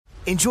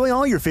Enjoy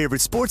all your favorite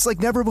sports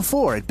like never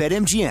before at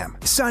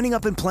BetMGM. Signing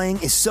up and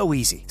playing is so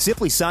easy.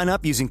 Simply sign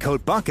up using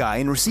code Buckeye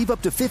and receive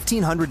up to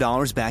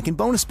 $1,500 back in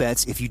bonus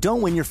bets if you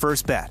don't win your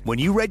first bet. When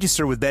you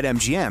register with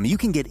BetMGM, you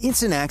can get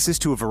instant access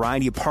to a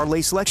variety of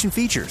parlay selection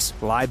features,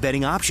 live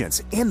betting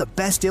options, and the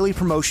best daily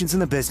promotions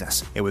in the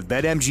business. And with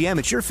BetMGM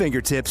at your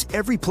fingertips,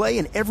 every play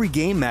and every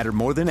game matter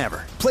more than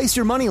ever. Place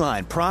your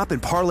moneyline, prop,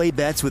 and parlay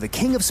bets with the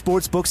king of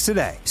sportsbooks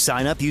today.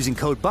 Sign up using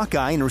code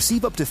Buckeye and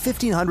receive up to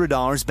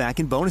 $1,500 back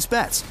in bonus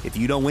bets if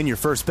you don't win your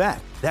first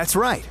bet. That's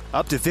right,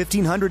 up to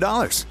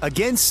 $1,500.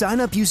 Again, sign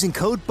up using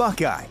code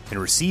Buckeye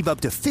and receive up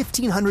to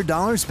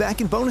 $1,500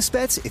 back in bonus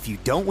bets if you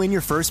don't win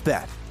your first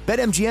bet.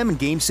 BetMGM and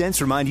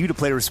GameSense remind you to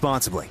play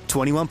responsibly.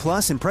 21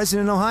 plus and present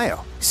in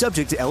Ohio.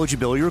 Subject to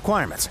eligibility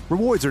requirements.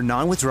 Rewards are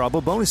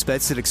non-withdrawable bonus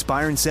bets that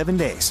expire in 7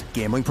 days.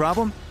 Gambling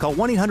problem? Call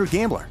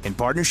 1-800-GAMBLER in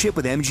partnership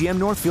with MGM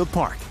Northfield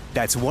Park.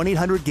 That's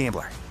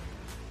 1-800-GAMBLER.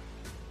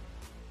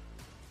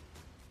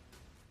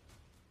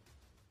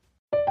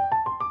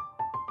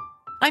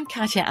 I'm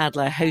Katya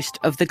Adler, host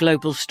of The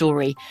Global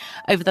Story.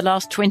 Over the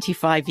last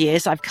 25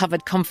 years, I've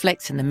covered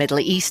conflicts in the Middle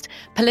East,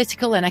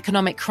 political and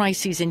economic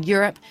crises in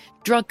Europe,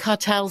 drug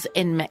cartels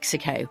in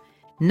Mexico.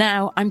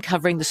 Now I'm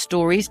covering the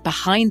stories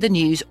behind the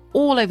news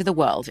all over the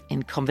world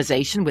in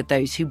conversation with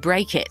those who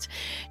break it.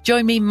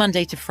 Join me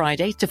Monday to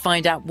Friday to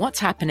find out what's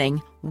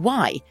happening,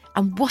 why,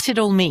 and what it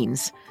all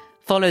means.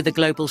 Follow The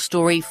Global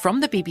Story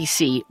from the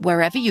BBC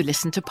wherever you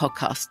listen to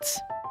podcasts.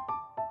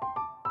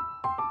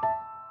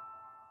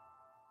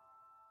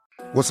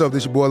 What's up,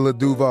 this your boy Lil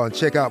Duval, and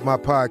check out my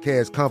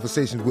podcast,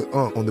 Conversations with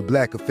Unc, on the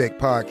Black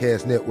Effect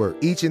Podcast Network.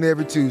 Each and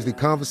every Tuesday,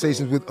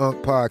 Conversations with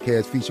Unc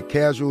podcast feature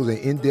casuals and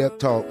in-depth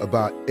talk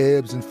about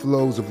ebbs and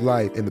flows of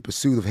life and the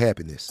pursuit of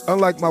happiness.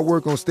 Unlike my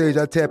work on stage,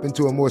 I tap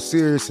into a more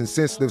serious and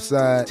sensitive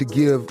side to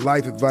give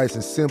life advice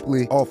and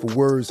simply offer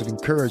words of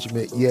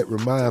encouragement, yet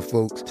remind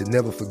folks to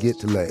never forget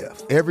to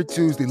laugh. Every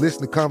Tuesday,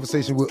 listen to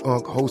Conversations with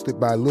Unc, hosted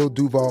by Lil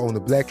Duval on the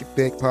Black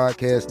Effect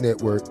Podcast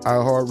Network,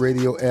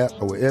 iHeartRadio app,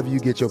 or wherever you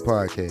get your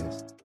podcasts.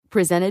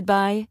 Presented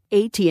by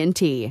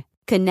AT&T.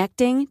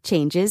 Connecting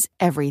changes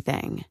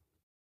everything.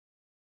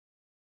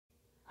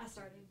 I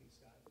started.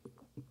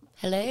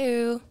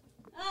 Hello.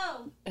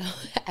 Oh.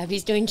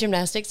 Abby's doing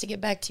gymnastics to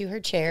get back to her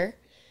chair.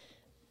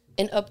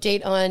 An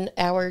update on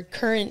our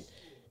current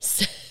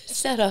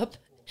setup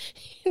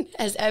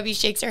as Abby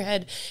shakes her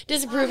head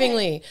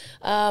disapprovingly.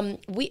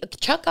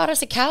 Chuck got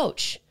us a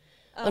couch.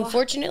 Oh.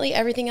 Unfortunately,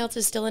 everything else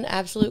is still an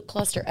absolute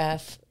cluster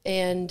F,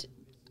 and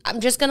I'm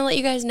just going to let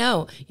you guys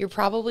know, you're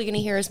probably going to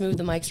hear us move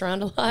the mics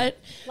around a lot.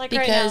 Like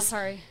right now,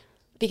 sorry.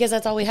 Because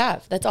that's all we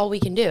have. That's all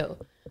we can do.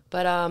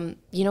 But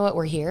you know what?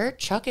 We're here.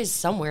 Chuck is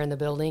somewhere in the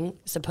building,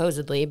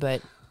 supposedly,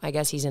 but I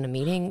guess he's in a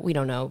meeting. We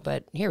don't know,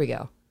 but here we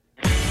go.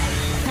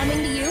 Coming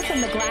to you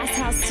from the Glass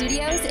House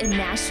Studios in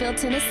Nashville,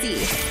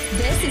 Tennessee.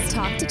 This is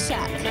Talk to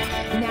Chuck.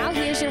 Now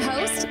here's your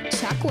host,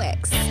 Chuck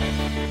Wicks.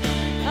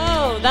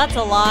 Oh, that's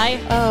a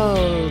lie.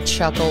 Oh,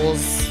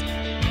 Chuckles.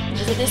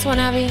 Is it this one,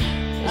 Abby?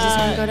 Does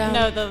this one go down?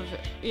 No,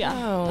 yeah.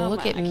 Oh,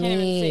 look at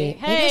me. Hey,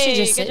 maybe I should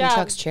just sit in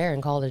Chuck's chair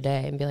and call it a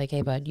day and be like,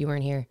 hey, bud, you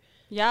weren't here.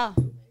 Yeah.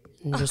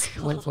 And just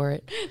went for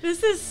it.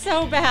 This is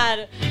so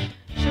bad.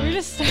 Should we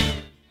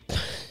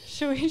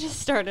just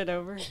start it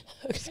over?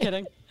 Okay. Just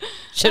kidding.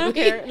 Should we?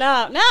 Care.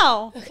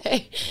 No.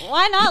 Okay.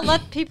 Why not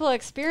let people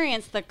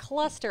experience the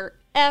cluster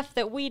F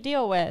that we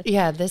deal with?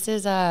 Yeah, this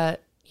is,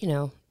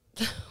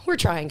 we're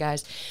trying,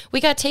 guys.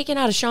 We got taken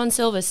out of Sean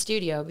Silva's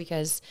studio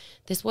because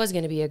this was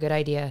going to be a good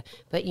idea.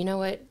 But you know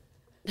what?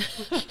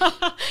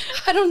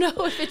 I don't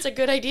know if it's a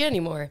good idea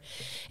anymore.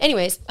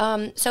 Anyways,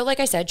 so like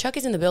I said, Chuck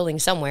is in the building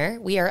somewhere.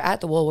 We are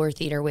at the Woolworth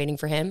Theater waiting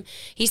for him.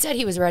 He said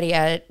he was ready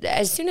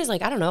as soon as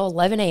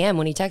 11 a.m.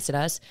 when he texted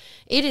us.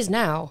 It is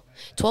now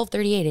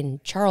 12:38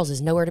 and Charles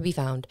is nowhere to be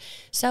found.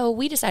 So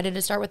we decided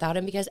to start without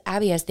him because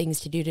Abby has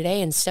things to do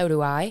today and so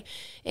do I.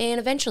 And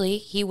eventually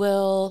he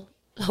will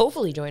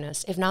hopefully join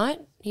us. If not,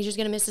 he's just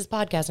going to miss his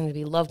podcast. I'm going to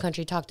be Love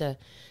Country Talk to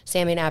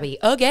Sammy and Abby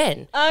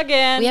again.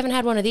 We haven't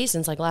had one of these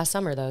since last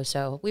summer, though,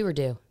 so we were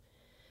due.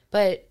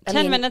 But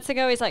 10 minutes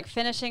ago, he's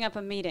finishing up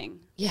a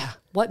meeting. Yeah.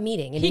 What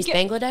meeting? In East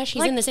Bangladesh?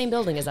 He's in the same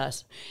building as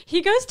us. He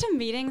goes to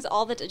meetings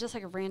all the just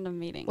a random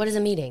meeting. What is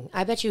a meeting?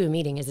 I bet you a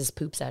meeting is his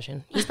poop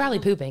session. He's probably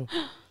pooping.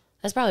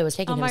 That's probably what's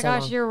taking him so long. Oh my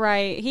gosh, you're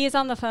right. He is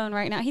on the phone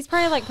right now. He's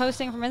probably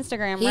posting from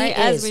Instagram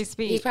as we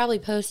speak. He's probably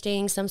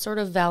posting some sort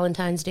of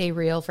Valentine's Day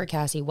reel for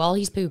Cassie while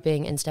he's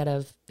pooping instead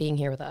of being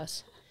here with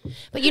us.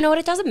 But you know what?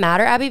 It doesn't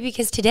matter, Abby,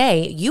 because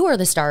today you are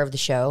the star of the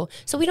show,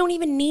 so we don't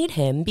even need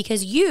him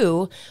because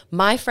you,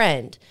 my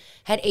friend,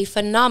 had a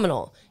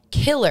phenomenal,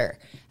 killer,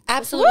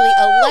 absolutely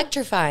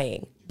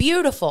electrifying,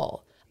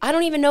 beautiful, I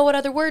don't even know what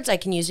other words I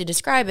can use to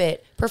describe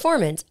it,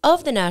 performance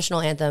of the national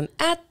anthem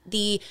at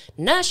the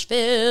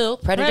Nashville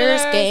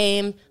Predators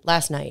game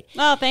last night.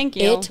 Oh, thank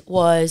you. It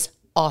was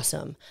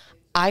awesome.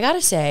 I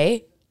gotta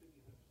say,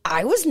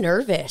 I was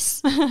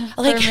nervous. For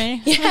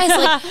me. Yes,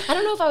 like, I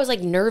don't know if I was like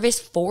nervous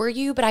for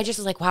you, but I just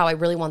was like, wow, I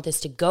really want this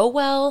to go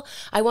well.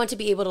 I want to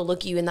be able to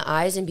look you in the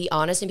eyes and be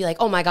honest and be like,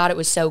 oh my God, it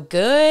was so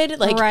good.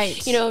 Like,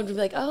 right. you know, be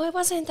like, oh, it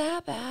wasn't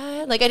that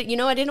bad. Like, I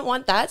didn't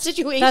want that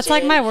situation. That's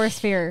like my worst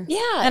fear.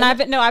 Yeah. And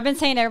I've been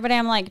saying to everybody,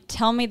 I'm like,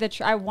 tell me the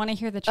truth. I want to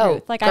hear the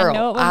truth. Like, girl, I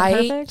know it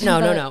wasn't perfect.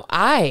 No.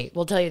 I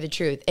will tell you the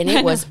truth. And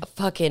it was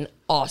fucking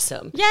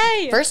awesome.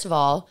 Yay. First of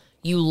all,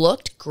 you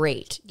looked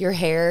great. Your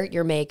hair,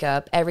 your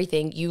makeup,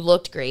 everything. You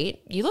looked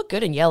great. You look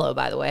good in yellow,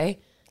 by the way.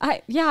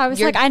 I was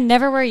like, I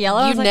never wear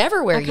yellow. You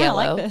never wear I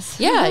yellow. like this.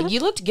 Yeah,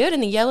 you looked good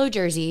in the yellow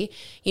jersey.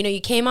 You know,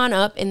 you came on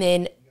up and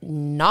then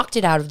knocked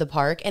it out of the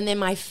park. And then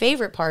my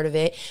favorite part of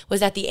it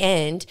was at the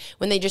end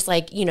when they just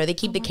like, you know, they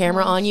keep the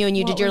camera on you and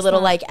you did your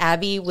little like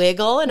Abby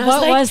wiggle. And I was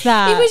like, what was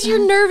that? It was your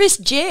nervous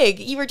jig.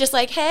 You were just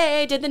like,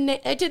 hey, I did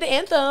the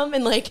anthem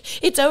and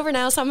like, it's over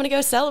now, so I'm going to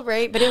go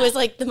celebrate. But it was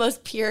like the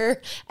most pure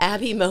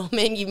Abby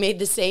moment. You made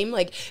the same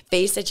like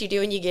face that you do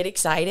when you get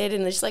excited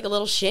and just like a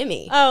little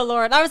shimmy. Oh,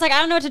 Lord. I was like, I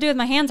don't know what to do with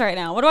my hands right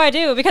now. What do I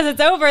do? Because it's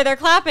over. They're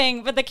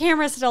clapping, but the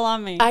camera's still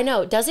on me. I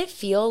know. Does it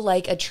feel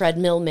like a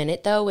treadmill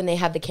minute though when they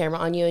have the camera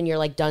on you and you're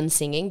like done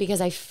singing? Because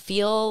I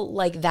feel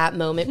like that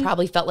moment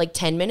probably felt like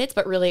 10 minutes,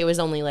 but really it was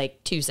only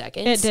like 2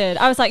 seconds. It did.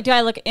 I was like, do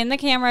I look in the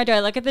camera? Do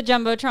I look at the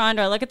Jumbotron?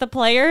 Do I look at the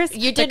players?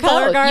 You did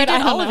color guard? You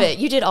did all know. of it.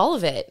 You did all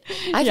of it.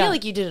 I feel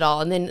like you did it all.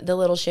 And then the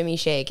little shimmy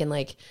shake and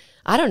like,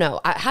 I don't know.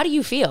 How do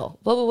you feel?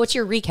 What's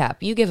your recap?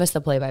 You give us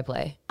the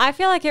play-by-play. I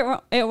feel like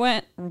it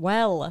went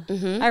well.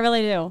 I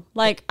really do.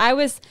 Like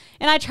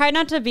and I tried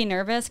not to be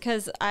nervous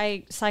because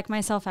I psych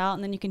myself out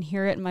and then you can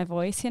hear it in my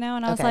voice, you know?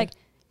 And I was like,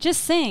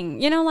 just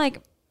sing, you know, like,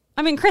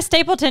 I mean, Chris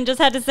Stapleton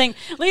just had to sing.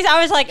 At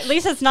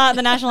least it's not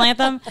the national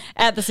anthem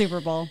at the Super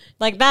Bowl.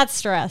 Like, that's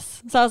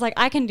stress. So I was like,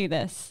 I can do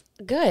this.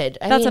 Good.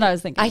 That's what I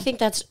was thinking. I think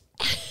that's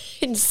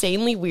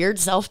insanely weird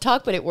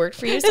self-talk, but it worked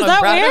for you. So Is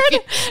that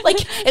weird?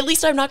 Like, at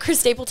least I'm not Chris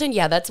Stapleton.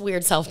 Yeah, that's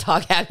weird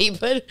self-talk, Abby,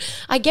 but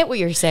I get what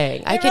you're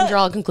saying. I can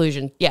draw a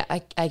conclusion. Yeah,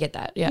 I get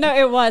that. Yeah. No,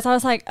 it was. I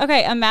was like,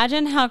 okay,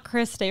 imagine how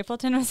Chris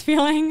Stapleton was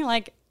feeling.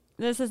 Like,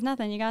 this is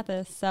nothing. You got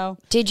this. So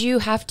did you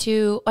have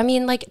to, I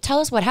mean, like,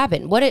 tell us what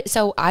happened.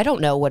 So I don't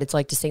know what it's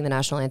like to sing the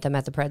national anthem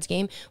at the Preds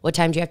game. What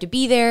time do you have to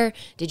be there?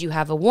 Did you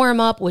have a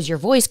warm up? Was your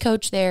voice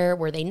coach there?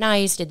 Were they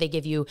nice? Did they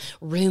give you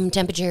room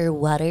temperature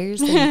water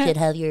so you could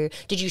have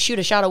did you shoot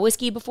a shot of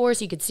whiskey before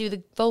so you could soothe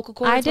the vocal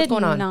cords? I What's did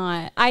going on?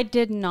 not. I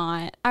did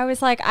not. I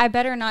was like, I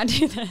better not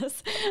do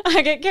this.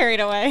 I get carried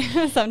away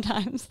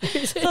sometimes.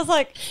 So I was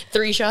like,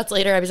 3 shots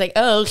later, I was like,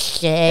 oh,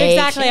 shit.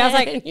 Exactly. I was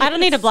like, I don't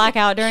need a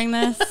blackout during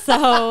this.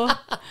 So,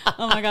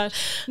 oh my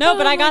gosh. No,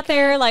 but I got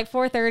there like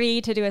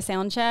 4:30 to do a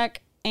sound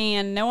check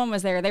and no one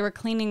was there. They were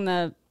cleaning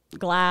the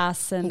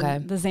glass and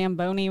the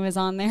Zamboni was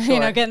on there, you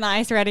know, getting the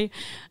ice ready.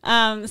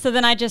 So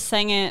then I just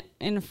sang it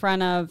in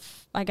front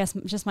of, I guess,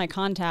 just my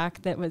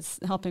contact that was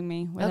helping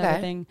me with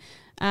everything.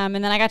 And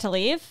then I got to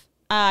leave.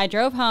 I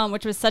drove home,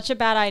 which was such a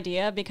bad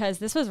idea because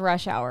this was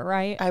rush hour,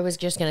 right? I was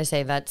just going to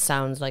say that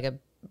sounds like a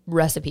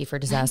recipe for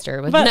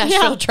disaster with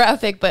Nashville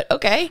traffic, but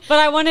okay. But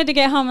I wanted to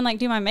get home and like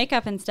do my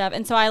makeup and stuff.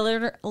 And so I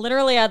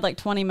literally had like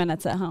 20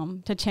 minutes at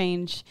home to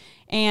change.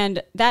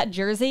 And that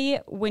jersey,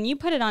 when you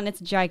put it on, it's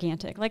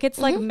gigantic. Like it's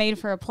like made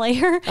for a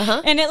player.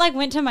 And it like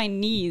went to my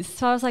knees.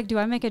 So I was like, do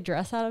I make a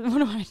dress out of it? What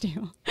do I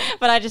do?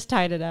 But I just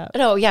tied it up.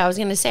 No, yeah, I was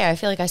going to say, I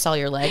feel like I saw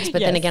your legs. But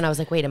then again, I was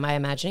like, wait, am I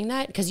imagining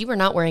that? Because you were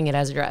not wearing it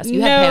as a dress. You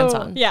had pants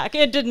on. Yeah,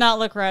 it did not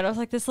look right. I was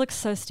like, this looks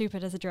so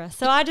stupid as a dress.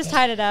 So I just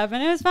tied it up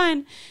and it was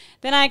fine.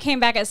 Then I came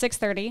back at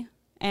 6:30.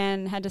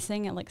 And had to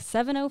sing at like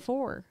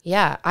 7:04.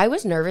 Yeah, I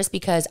was nervous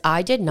because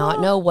I did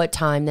not know what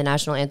time the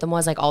national anthem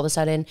was. Like all of a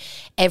sudden,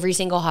 every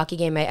single hockey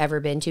game I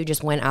ever been to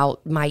just went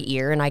out my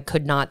ear, and I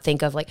could not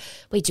think of like,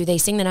 wait, do they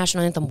sing the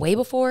national anthem way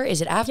before?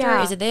 Is it after?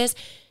 Yeah. Is it this?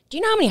 Do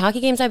you know how many hockey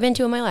games I've been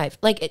to in my life?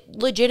 Like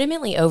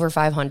legitimately over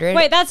 500.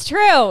 Wait, that's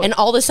true. And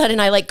all of a sudden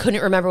I like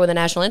couldn't remember what the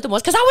national anthem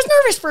was because I was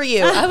nervous for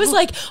you. I was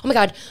like, oh my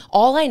God,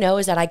 all I know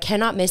is that I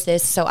cannot miss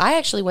this. So I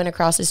actually went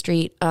across the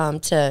street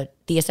to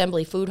the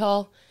Assembly Food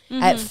Hall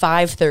at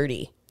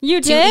 5:30.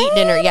 You to did? eat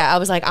dinner. Yeah, I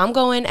was like, I'm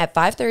going at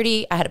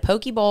 5:30. I had a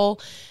poke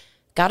bowl,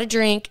 got a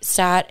drink,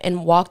 sat,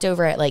 and walked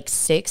over at like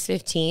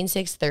 6:15,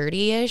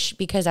 6:30-ish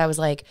because I was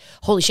like,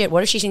 holy shit,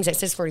 what if she sings at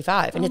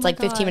 6:45? And it's like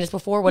 15 minutes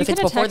before. What if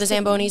it's before the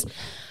Zambonis?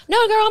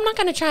 No, girl, I'm not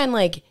going to try and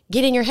like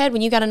get in your head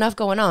when you got enough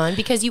going on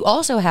because you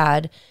also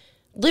had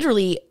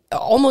literally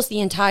almost the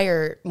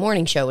entire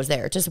morning show was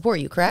there to support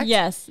you, correct?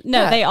 Yes.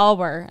 No, they all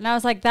were. And I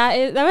was like,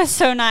 that was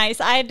so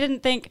nice. I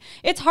didn't think,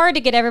 it's hard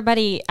to get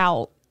everybody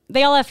out.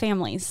 They all have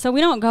families, so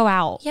we don't go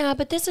out. Yeah,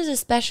 but this is a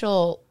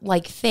special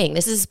like thing.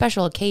 This is a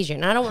special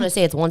occasion. I don't want to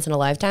say it's once in a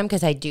lifetime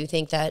because I do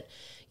think that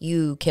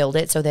you killed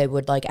it, so they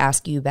would like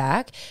ask you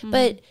back.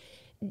 But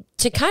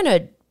to kind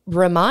of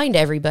remind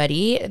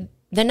everybody,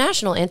 the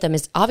national anthem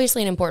is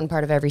obviously an important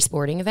part of every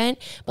sporting event,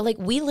 but like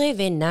we live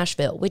in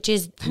Nashville, which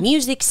is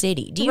Music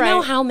City. Do you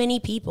know how many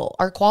people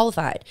are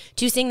qualified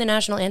to sing the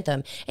national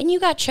anthem? And you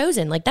got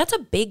chosen. Like, that's a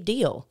big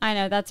deal. I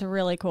know. That's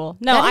really cool.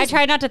 No, I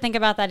try not to think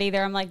about that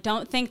either. I'm like,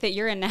 don't think that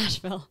you're in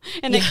Nashville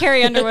and that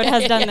Carrie Underwood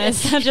has done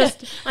this.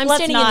 Just I'm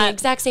standing in the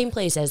exact same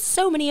place as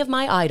so many of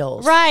my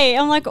idols. Right.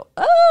 I'm like,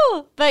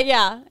 oh, but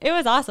yeah, it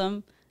was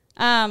awesome.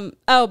 But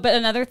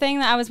another thing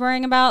that I was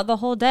worrying about the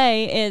whole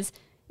day is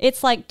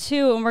it's like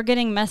 2 and we're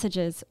getting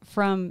messages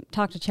from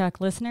Talk to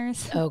Chuck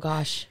listeners. Oh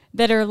gosh.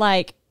 That are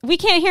like, we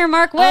can't hear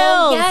Mark Wills.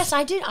 Oh yes,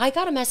 I did. I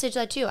got a message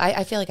that too.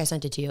 I feel like I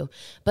sent it to you,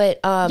 but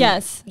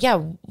yes. Yeah.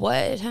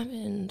 What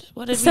happened?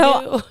 What did we do?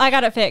 So I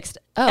got it fixed.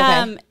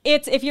 Oh, okay.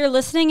 It's if you're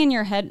listening in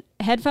your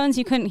headphones,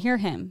 you couldn't hear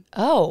him.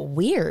 Oh,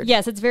 weird.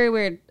 Yes, it's very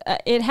weird.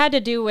 It had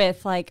to do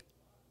with like,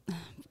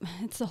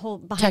 it's the whole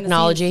behind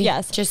technology. The scenes,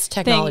 yes, just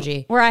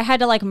technology. Where I had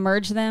to like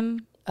merge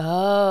them.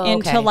 Oh,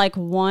 into like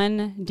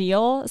one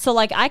deal. So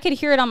like I could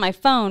hear it on my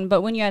phone,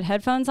 but when you had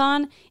headphones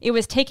on, it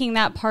was taking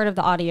that part of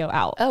the audio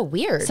out. Oh,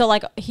 weird. So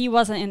like he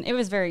wasn't in, it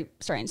was very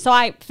strange. So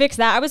I fixed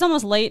that. I was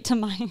almost late to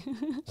my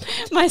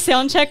my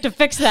sound check to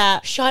fix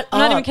that. Shut up. I'm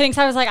not even kidding.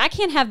 So I was like, I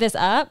can't have this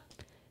up.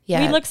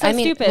 Yeah. We look so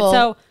stupid.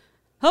 So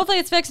hopefully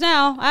it's fixed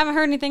now. I haven't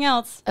heard anything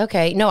else.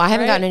 Okay. No, I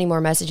haven't gotten any more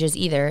messages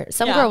either.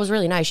 Some girl was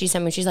really nice. She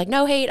sent me, she's like,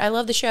 no hate, I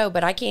love the show,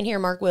 but I can't hear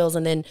Mark Wills.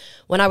 And then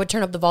when I would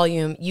turn up the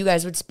volume, you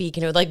guys would speak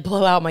and it would like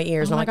blow out my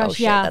ears. Oh and I'm like, gosh, oh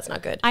shit, that's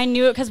not good. I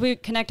knew it because we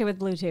connected with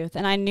Bluetooth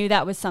and I knew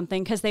that was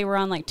something because they were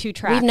on like 2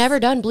 tracks. We've never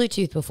done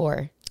Bluetooth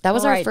before. That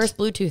was our first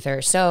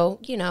Bluetoother. So,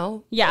 you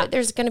know,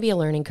 there's going to be a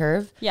learning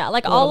curve. Yeah,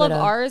 like all of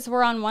ours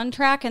were on 1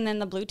 track and then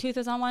the Bluetooth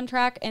is on 1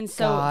 track. And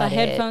so the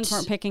headphones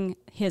weren't picking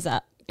his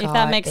up, if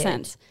that makes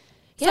sense.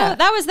 Yeah, so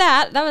that was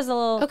that. That was a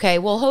little... Okay,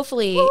 well,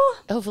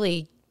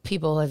 hopefully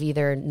people have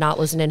either not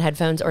listened in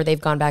headphones or they've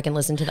gone back and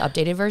listened to the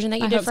updated version that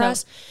you did for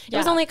us. It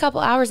was only a couple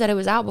hours that it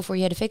was out before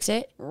you had to fix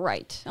it.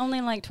 Right. Only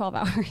like 12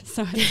 hours,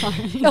 so it's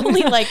fine.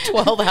 Only like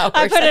 12 hours.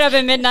 I put it up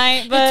at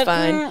midnight, but it's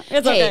fine.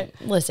 It's okay.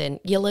 Listen,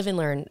 you live and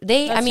learn. True.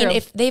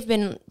 If they've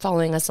been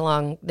following us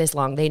along this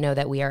long, they know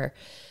that we are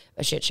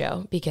a shit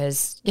show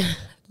because...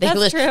 They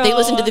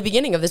listened to the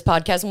beginning of this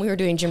podcast when we were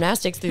doing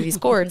gymnastics through these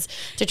cords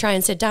to try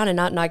and sit down and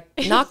not knock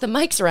the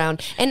mics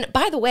around. And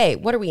by the way,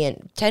 what are we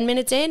in? 10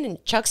 minutes in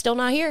and Chuck's still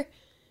not here?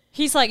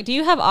 He's like, do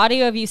you have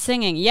audio of you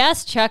singing?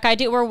 Yes, Chuck, I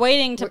do. We're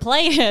waiting to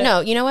play it.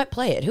 No, you know what?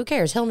 Play it. Who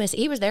cares? He'll miss it.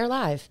 He was there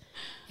live.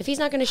 If he's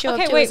not going to show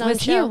up to his own show.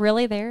 Was he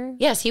really there?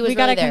 Yes, he was really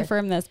there. We got to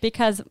confirm this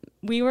because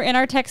we were in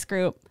our text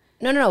group.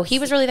 No. He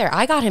was really there.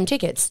 I got him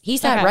tickets. He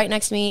sat right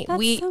next to me.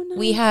 That's so nice.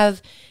 We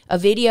have a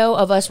video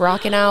of us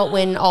rocking out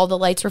when all the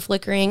lights were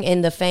flickering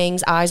and the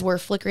Fang's eyes were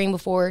flickering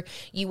before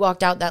you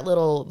walked out that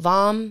little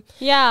vom.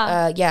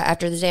 Yeah.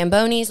 After the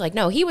Zambonis. Like,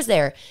 no, he was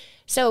there.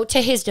 So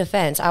to his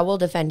defense, I will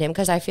defend him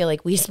because I feel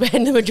like we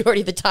spend the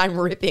majority of the time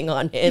ripping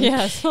on him.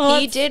 Yes.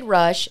 He did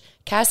rush.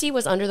 Cassie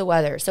was under the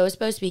weather. So it was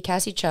supposed to be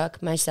Cassie,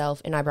 Chuck,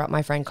 myself, and I brought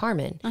my friend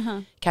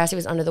Carmen. Cassie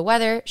was under the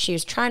weather. She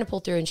was trying to pull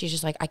through, and she's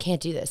just like, I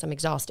can't do this. I'm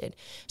exhausted.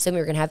 So we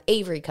were going to have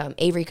Avery come.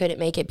 Avery couldn't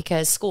make it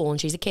because school,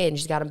 and she's a kid, and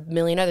she's got a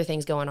million other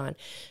things going on.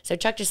 So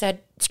Chuck just said,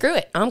 screw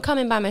it. I'm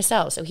coming by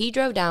myself. So he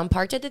drove down,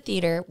 parked at the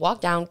theater,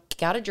 walked down,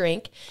 got a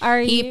drink.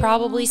 He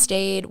probably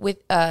stayed with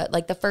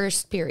like the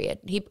first period.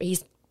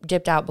 He's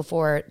dipped out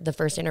before the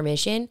first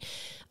intermission.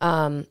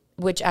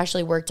 Which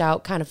actually worked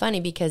out kind of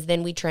funny because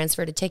then we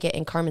transferred a ticket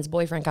and Carmen's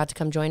boyfriend got to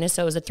come join us.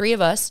 So it was the 3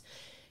 of us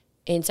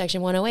in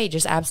section 108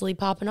 just absolutely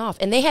popping off.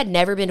 And they had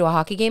never been to a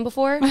hockey game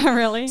before.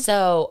 Really?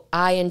 So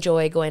I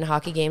enjoy going to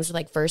hockey games with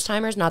like first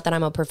timers. Not that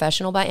I'm a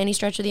professional by any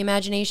stretch of the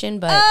imagination,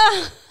 but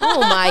oh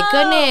my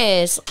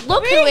goodness.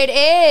 Look who it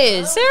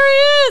is. There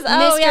he is.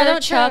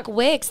 Mr. Chuck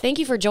Wicks. Thank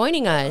you for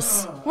joining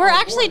us. We're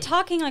actually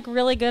talking like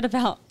really good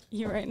about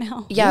you right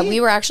now. Yeah,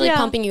 we were actually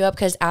pumping you up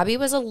because Abby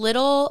was a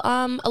little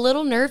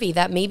nervy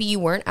that maybe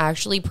you weren't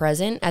actually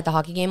present at the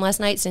hockey game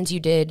last night since you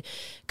did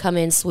come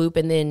in, swoop,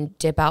 and then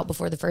dip out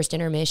before the first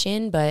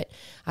intermission. But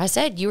I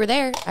said you were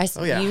there.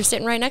 You were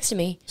sitting right next to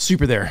me.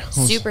 Super there.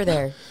 Super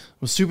there.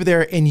 Was super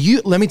there. And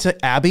you, let me tell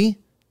Abby,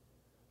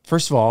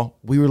 first of all,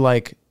 we were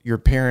like your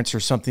parents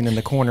or something in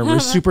the corner. We're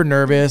super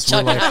nervous.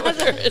 We're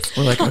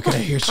like,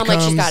 okay, here she comes. I'm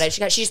like, she's got it.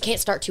 She just can't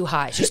start too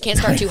high. She just can't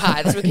start too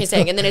high. That's what he's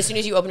saying. And then as soon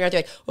as you open your mouth,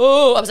 you're like,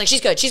 oh, I was like, she's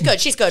good.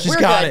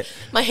 We're got good. It.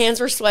 My hands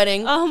were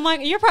sweating. Oh my,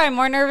 you're probably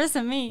more nervous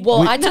than me.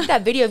 Well, I took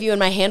that video of you and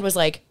my hand was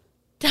like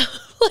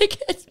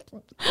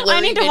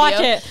I need to watch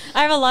it.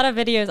 I have a lot of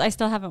videos I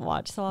still haven't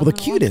watched. So the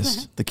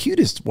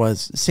cutest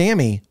was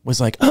Sammy was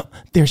like, oh,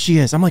 there she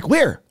is. I'm like,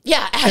 where?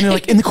 Yeah. And they're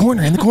like, in the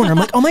corner. I'm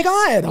like, oh my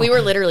God. We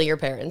were literally your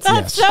parents.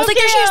 That's so I was like,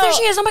 cute. there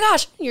she is. Oh my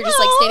gosh. You're just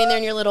like standing there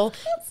in your little,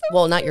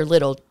 not your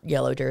little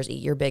yellow jersey,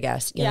 your big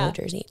ass yellow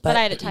jersey. But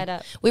I had it tied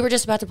up. We were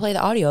just about to play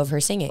the audio of her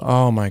singing.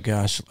 Oh my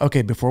gosh.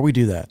 Okay, before we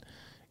do that,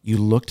 you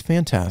looked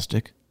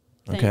fantastic.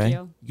 Okay. Thank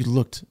you. You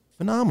looked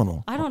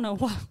phenomenal. I don't know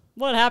what.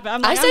 What happened?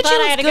 I'm I like, said I'm glad you I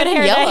looked had a good good in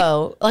hair day.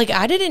 yellow. Like,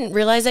 I didn't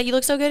realize that you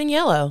look so good in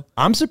yellow.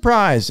 I'm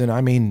surprised. And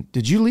I mean,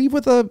 did you leave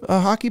with a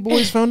Hockey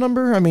Boys phone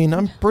number? I mean,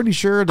 I'm pretty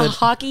sure A that.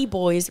 Hockey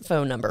Boys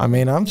phone number. I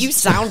mean, You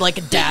sound like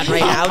a dad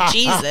right now.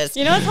 Jesus.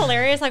 You know what's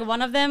hilarious? Like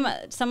one of them,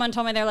 someone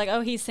told me they were like,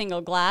 "Oh, he's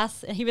single."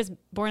 Glass. He was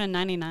born in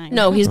 '99.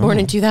 No, he's born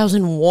in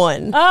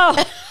 2001.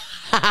 Oh.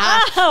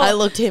 I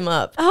looked him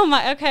up. Oh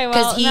my. Okay.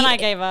 Well, then I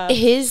gave up.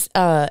 His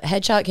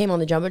headshot came on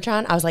the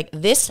Jumbotron. I was like,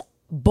 this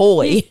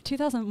boy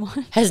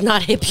 2001 has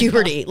not hit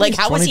puberty. Like,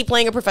 how was 20 he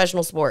playing a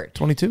professional sport?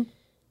 22?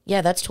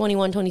 Yeah, that's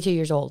 21, 22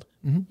 years old.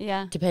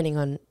 Yeah. Depending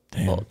on,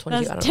 well, 22, I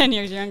That's don't 10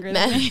 years younger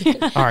than me.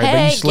 All right,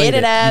 Hey, but you slayed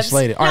get it, You Abs.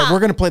 slayed it. All right, we're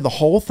going to play the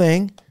whole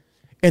thing.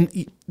 And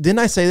didn't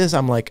I say this?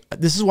 I'm like,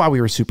 this is why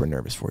we were super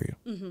nervous for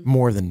you.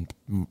 More than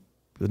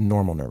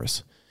normal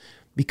nervous.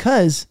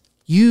 Because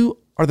you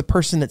are the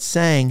person that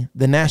sang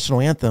the national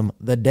anthem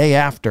the day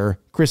after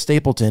Chris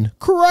Stapleton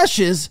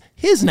crushes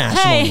his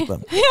national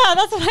anthem. Yeah,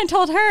 that's what I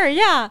told her.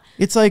 Yeah.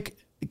 It's like,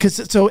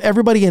 because so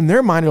everybody in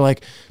their mind are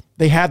like,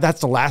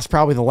 that's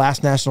probably the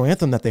last national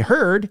anthem that they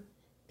heard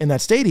in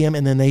that stadium,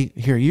 and then they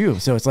hear you.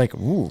 So it's like,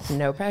 ooh.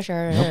 No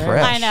pressure. No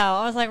pressure. I know.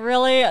 I was like,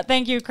 really?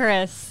 Thank you,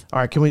 Chris. All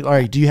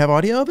right, do you have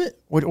audio of it?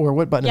 What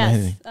button am I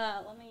hitting?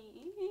 Yes. Let me.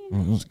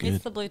 That's good.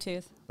 It's the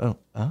Bluetooth. Oh,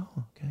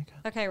 okay.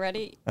 Okay,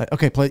 ready?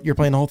 Okay, you're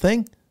playing the whole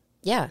thing?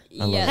 Yeah.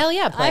 Yes. Hell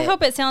yeah, play I it.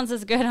 hope it sounds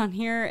as good on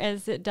here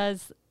as it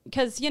does,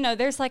 because,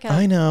 there's like a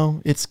I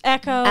know. It's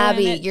echo.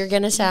 Abby, and you're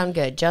going to sound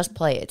good. Just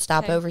play it.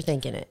 Stop Okay.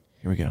 overthinking it.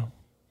 Here we go.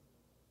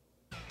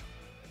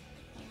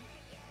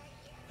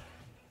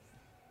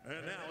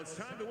 And now it's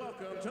time to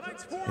welcome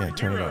tonight's fourth Yeah,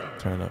 turn it hero. up.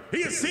 Turn it up. He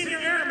is Senior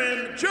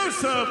Airman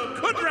Joseph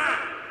Kudrat.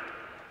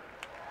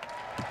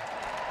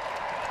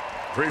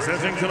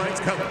 Presenting tonight's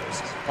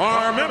colors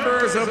are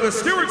members of the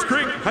Stewart's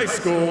Creek High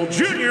School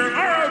Junior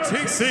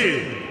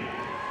ROTC.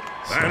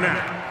 And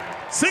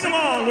now, sing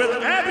along with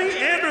Abby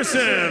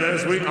Anderson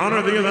as we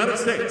honor the United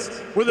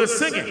States with the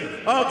singing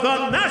of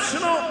the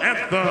national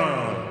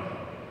anthem.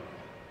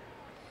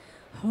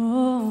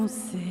 Oh,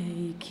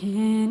 say,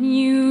 can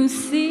you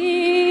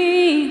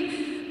see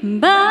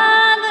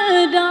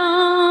by the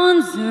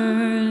dawn's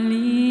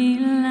early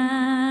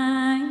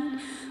light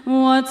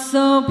what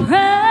so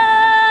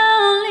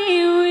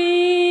proudly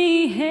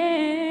we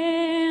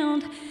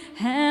hailed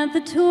at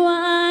the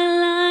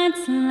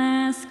twilight's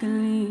last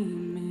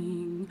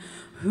gleaming,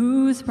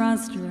 whose broad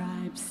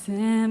stripes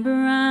and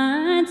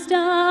bright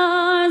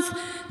stars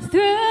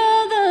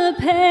through the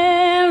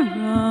perilous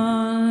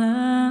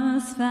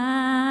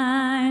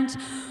fight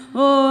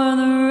o'er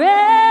the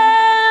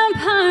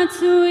ramparts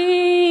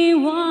we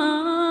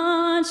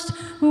watched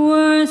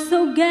were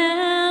so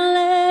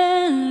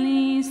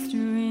gallantly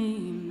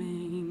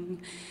streaming,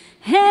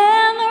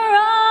 and the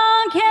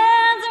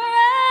rockets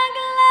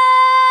regular,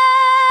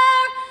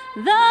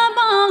 the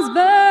bombs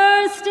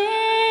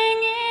bursting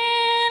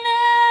in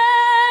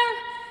air,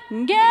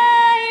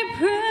 gave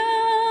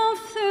proof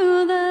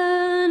through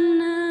the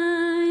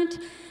night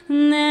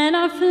that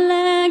our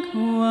flag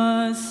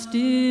was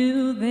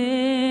still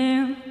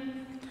there.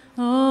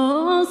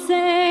 Oh,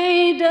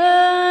 say,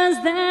 does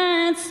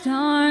that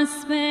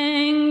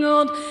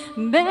star-spangled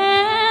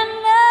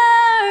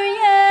banner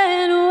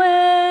yet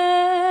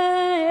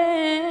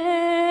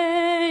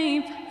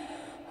wave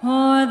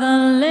o'er the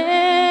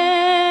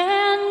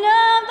land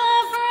of the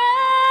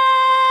free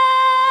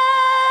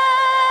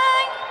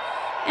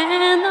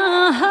and the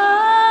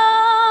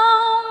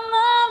home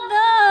of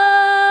the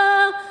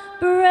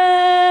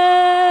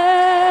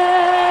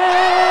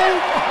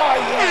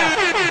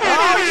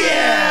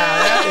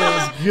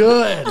brave?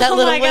 Good. That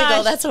little my wiggle,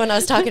 gosh. that's the one I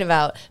was talking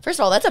about. First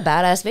of all, that's a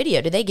badass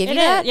video. Did they give you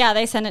that? Yeah,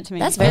 they sent it to me.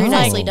 That's very Oh.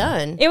 nicely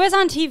done. It was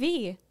on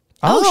TV.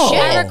 Oh,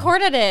 shit. I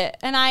recorded it,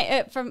 and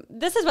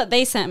this is what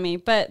they sent me,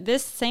 but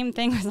this same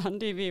thing was on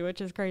TV, which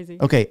is crazy.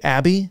 Okay,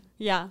 Abby,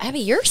 Yeah. Abby,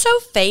 you're so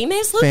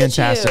famous. Look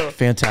fantastic, at you.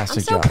 fantastic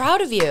I'm so job.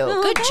 proud of you.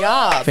 Good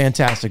job.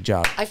 Fantastic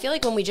job. I feel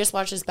like when we just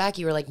watched this back,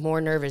 you were like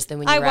more nervous than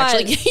when you I were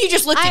actually. was. You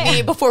just looked at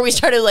me before we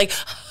started like,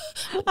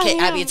 okay,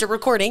 I Abby, know. it's a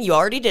recording. You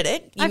already did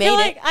it. You I made feel it.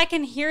 like I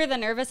can hear the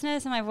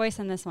nervousness in my voice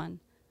in this one.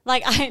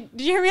 Like,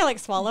 did you hear me like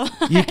swallow?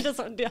 I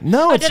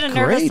No, I it's did a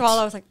nervous great.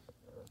 swallow. I was like,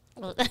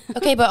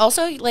 Okay, but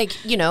also, like,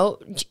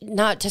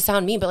 not to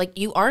sound mean, but like,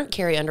 you aren't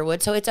Carrie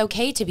Underwood, so it's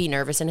okay to be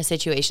nervous in a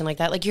situation like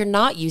that. Like, you're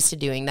not used to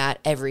doing that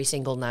every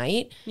single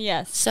night.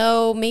 yes.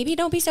 So maybe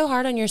don't be so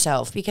hard on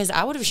yourself, because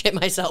I would have shit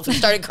myself and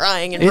started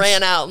crying and It's-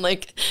 ran out. I'm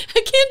like,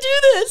 I can't do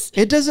this.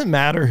 It doesn't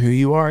matter who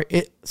you are.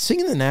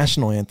 Singing the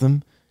national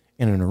anthem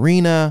in an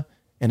arena,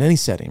 in any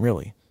setting,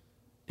 really,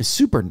 is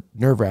super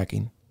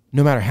nerve-wracking,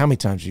 no matter how many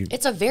times you...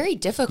 It's a very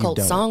difficult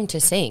done it. song to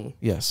sing.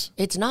 Yes.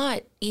 It's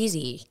not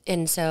easy.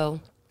 And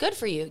so good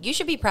for you. You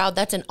should be proud.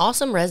 That's an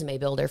awesome resume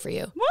builder for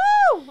you.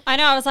 Woo! I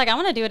know. I was like, I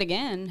want to do it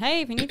again.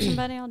 Hey, if you need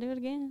somebody, I'll do it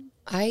again.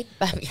 I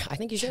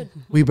think you should.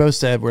 We both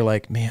said, we're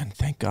like, man,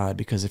 thank God,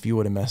 because if you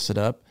would have messed it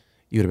up,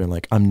 you would have been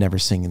like, I'm never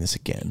singing this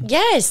again.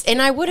 Yes.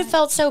 And I would have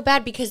felt so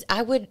bad because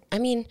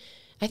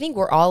I think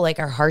we're all like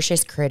our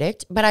harshest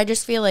critic, but I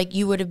just feel like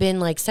you would have been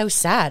like so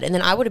sad, and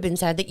then I would have been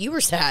sad that you were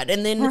sad,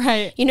 and then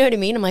you know what I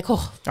mean? I'm like,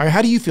 oh. All right,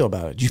 how do you feel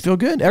about it? Do you feel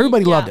good?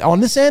 Everybody loved it. On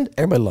this end,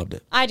 everybody loved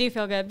it. I do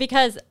feel good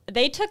because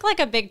they took like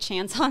a big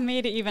chance on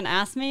me to even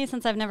ask me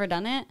since I've never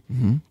done it.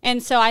 Mm-hmm.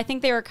 And so I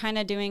think they were kind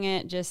of doing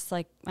it just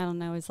like, I don't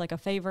know, as like a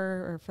favor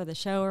or for the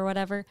show or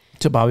whatever.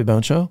 To Bobby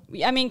Bone Show?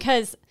 I mean,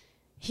 because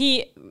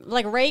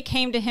Ray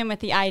came to him with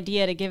the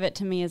idea to give it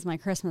to me as my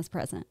Christmas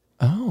present.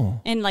 Oh.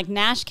 And like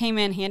Nash came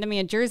in, handed me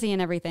a jersey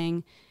and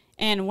everything.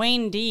 And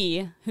Wayne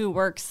D, who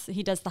works,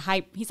 he does the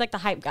hype. He's like the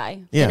hype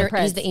guy. Yeah.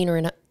 He's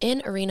the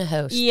in-arena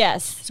host.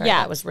 Yes. Sorry,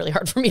 that was really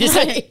hard for me to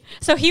say.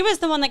 So he was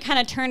the one that kind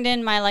of turned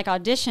in my like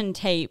audition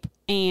tape.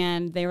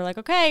 And they were like,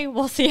 okay,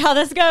 we'll see how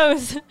this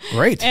goes.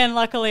 Great. And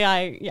luckily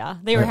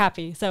they were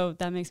happy. So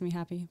that makes me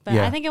happy. But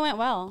I think it went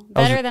well.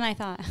 Better than I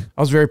thought.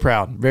 I was very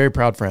proud. Very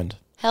proud friend.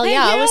 Hell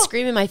yeah, I was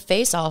screaming my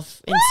face off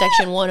in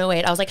section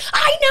 108. I was like,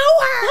 I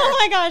know her! Oh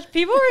my gosh,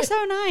 people were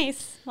so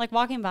nice, like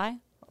walking by.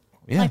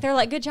 Yeah. Like they're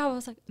like, good job. I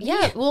was like,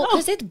 yeah, well,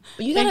 because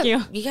you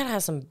gotta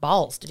have some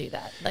balls to do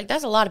that. Like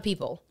that's a lot of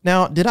people.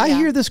 Now, did I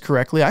hear this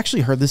correctly? I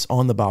actually heard this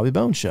on the Bobby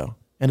Bone Show,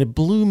 and it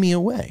blew me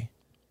away.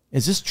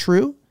 Is this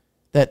true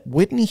that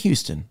Whitney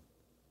Houston,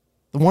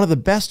 one of the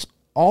best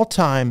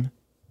all-time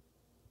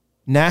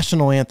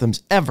national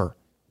anthems ever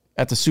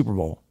at the Super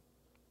Bowl,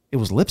 it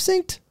was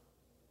lip-synced?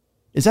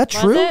 Is that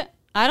true? Was it?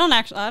 I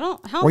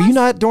don't. How were you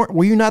not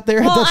there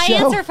at the show? I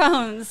answer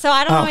phones, so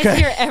I don't always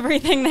hear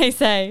everything they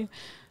say.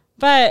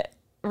 But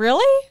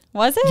really,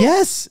 was it?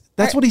 Yes,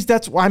 that's what he's.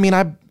 That's why. I mean,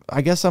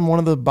 I guess I'm one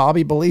of the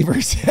Bobby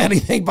believers.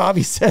 Anything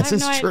Bobby says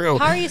is true.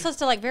 How are you supposed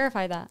to like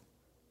verify that?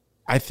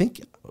 I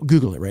think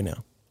Google it right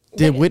now.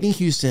 Did Whitney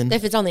Houston?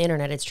 If it's on the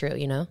internet, it's true.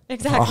 You know,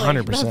 exactly.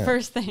 100%. The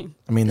first thing.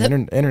 I mean, the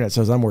internet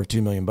says I'm worth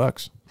 $2 million.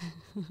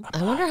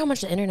 I wonder how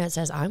much the internet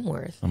says I'm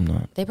worth. I'm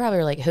not. They probably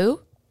are like, who?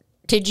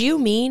 Did you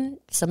mean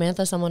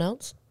Samantha someone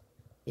else?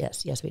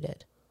 Yes, we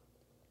did.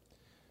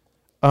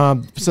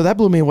 So that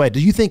blew me away. Do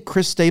you think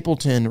Chris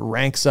Stapleton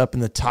ranks up in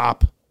the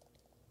top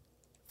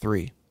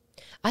 3?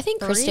 I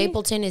think Chris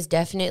Stapleton is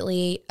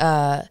definitely,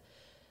 I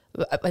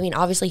mean,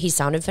 obviously he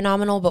sounded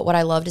phenomenal, but what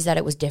I loved is that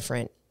it was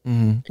different.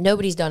 Mm-hmm.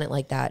 Nobody's done it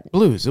like that.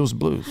 Blues. It was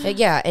blues.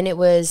 Yeah, and it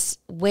was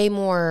way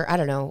more, I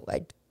don't know.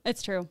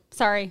 It's true.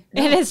 Sorry.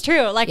 No. It is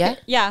true. Like,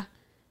 yeah.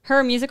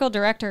 Her musical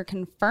director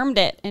confirmed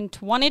it in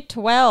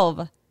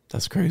 2012.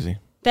 That's crazy.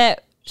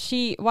 That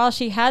while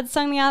she had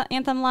sung the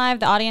anthem live,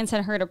 the audience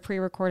had heard a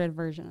pre-recorded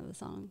version of the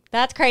song.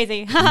 That's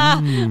crazy.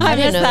 I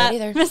missed that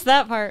either. Missed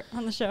that part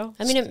on the show.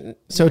 I mean,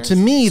 so to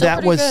me,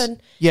 that was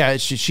good. Yeah.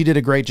 She did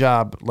a great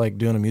job, like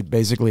doing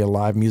basically a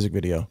live music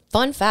video.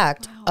 Fun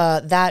fact: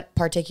 that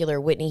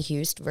particular Whitney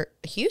Houston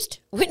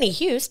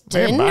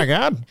Oh my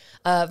God.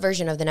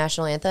 Version of the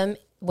national anthem.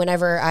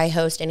 Whenever I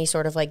host any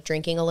sort of like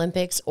drinking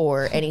Olympics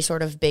or any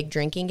sort of big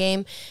drinking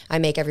game, I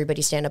make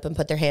everybody stand up and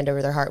put their hand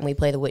over their heart, and we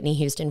play the Whitney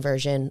Houston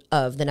version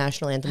of the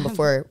national anthem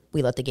before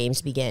we let the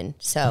games begin.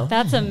 So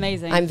that's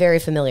amazing. I'm very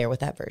familiar with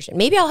that version.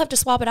 Maybe I'll have to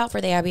swap it out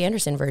for the Abby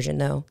Anderson version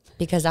though,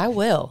 because I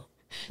will.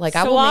 Like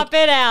I will swap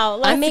it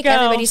out. Let's I make go.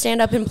 Everybody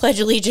stand up and pledge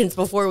allegiance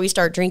before we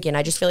start drinking.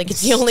 I just feel like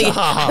it's the only.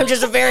 I'm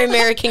just a very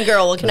American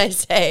girl. What can I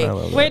say?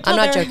 I'm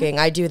not joking.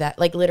 I do that.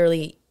 Like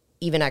literally,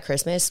 even at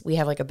Christmas, we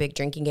have like a big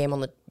drinking game on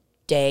the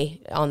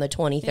day on the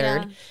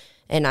 23rd,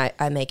 and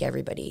I make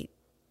everybody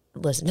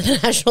listen to the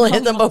national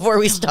anthem before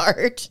we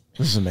start.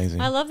 This is amazing.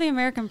 I love the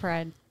American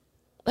pride.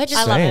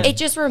 I love it. It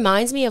just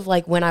reminds me of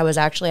like when I was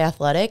actually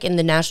athletic, and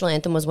the national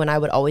anthem was when I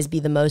would always be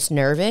the most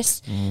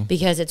nervous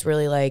because it's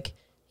really like,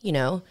 you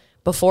know,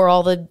 before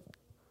all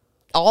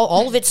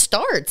of it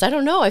starts. I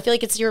don't know. I feel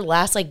like it's your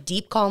last like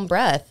deep, calm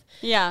breath.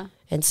 Yeah.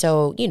 And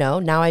so, you know,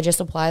 now I just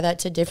apply that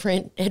to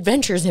different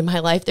adventures in my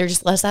life. They're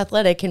just less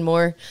athletic and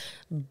more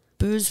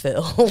booze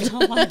filled.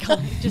 Oh my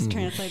God. Just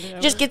translate it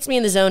over. Just gets me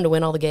in the zone to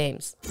win all the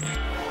games.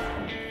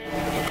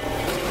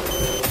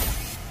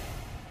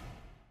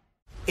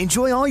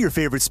 Enjoy all your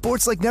favorite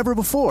sports like never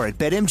before at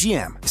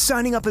BetMGM.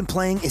 Signing up and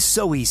playing is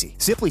so easy.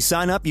 Simply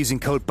sign up using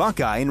code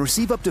Buckeye and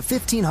receive up to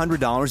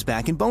 $1,500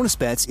 back in bonus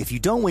bets if you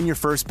don't win your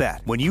first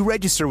bet. When you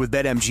register with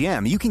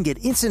BetMGM, you can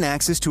get instant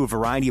access to a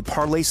variety of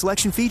parlay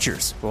selection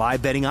features,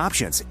 live betting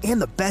options, and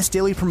the best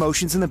daily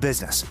promotions in the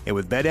business. And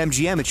with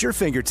BetMGM at your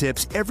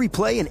fingertips, every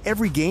play and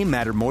every game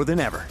matter more than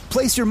ever.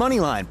 Place your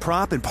moneyline,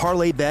 prop, and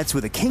parlay bets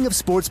with the king of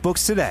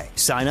sportsbooks today.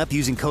 Sign up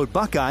using code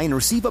Buckeye and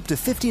receive up to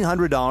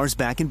 $1,500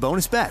 back in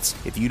bonus bets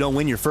if you don't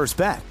win your first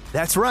bet.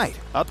 That's right,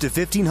 up to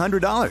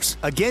 $1,500.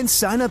 Again,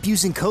 sign up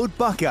using code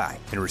Buckeye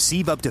and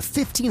receive up to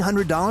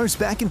 $1,500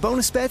 back in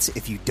bonus bets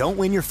if you don't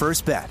win your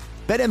first bet.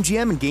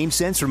 BetMGM and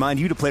GameSense remind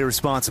you to play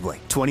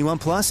responsibly. 21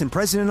 plus and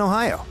present in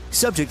Ohio.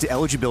 Subject to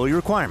eligibility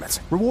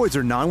requirements. Rewards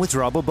are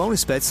non-withdrawable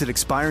bonus bets that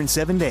expire in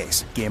 7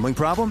 days. Gambling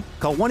problem?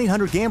 Call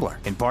 1-800-GAMBLER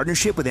in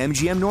partnership with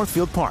MGM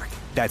Northfield Park.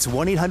 That's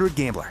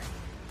 1-800-GAMBLER.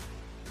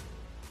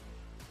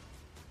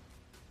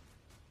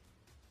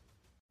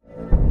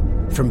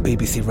 From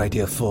BBC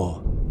Radio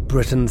 4,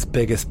 Britain's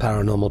biggest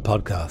paranormal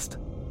podcast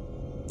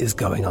is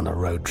going on a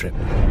road trip.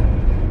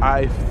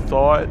 I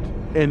thought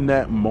in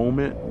that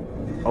moment,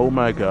 oh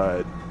my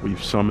God,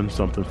 we've summoned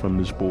something from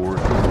this board.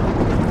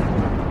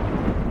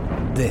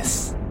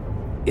 This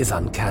is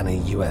Uncanny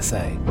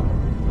USA.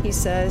 He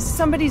says,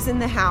 somebody's in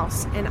the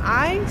house, and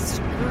I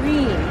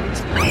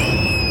screamed.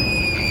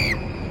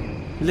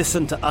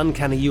 Listen to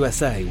Uncanny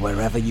USA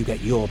wherever you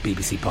get your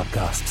BBC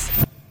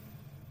podcasts,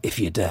 if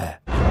you dare.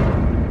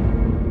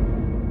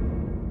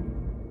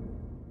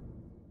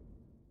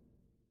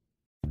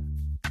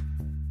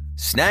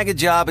 Snag a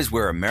Job is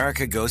where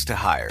America goes to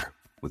hire,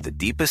 with the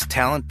deepest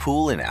talent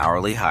pool in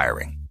hourly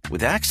hiring.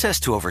 With access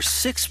to over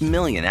 6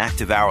 million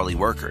active hourly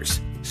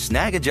workers,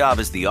 Snag a Job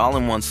is the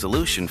all-in-one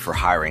solution for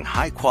hiring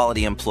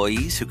high-quality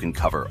employees who can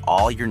cover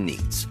all your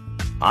needs.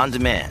 On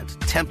demand,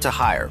 temp to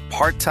hire,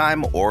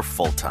 part-time or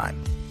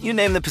full-time. You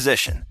name the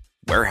position.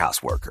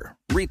 Warehouse worker,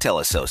 retail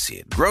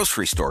associate,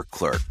 grocery store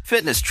clerk,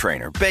 fitness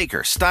trainer,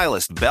 baker,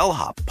 stylist,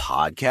 bellhop,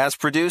 podcast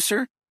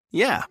producer.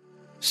 Yeah,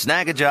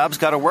 Snag a Job's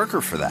got a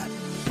worker for that.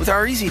 With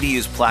our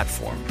easy-to-use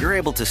platform, you're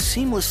able to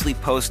seamlessly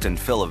post and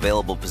fill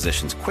available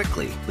positions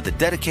quickly with a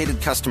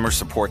dedicated customer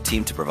support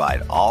team to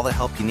provide all the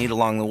help you need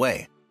along the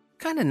way.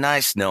 Kind of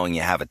nice knowing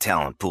you have a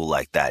talent pool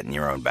like that in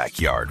your own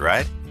backyard,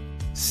 right?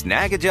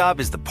 Snag a Job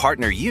is the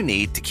partner you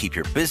need to keep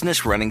your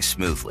business running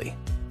smoothly.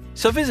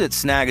 So visit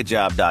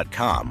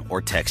snagajob.com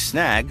or text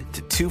snag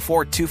to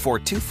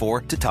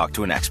 242424 to talk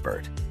to an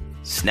expert.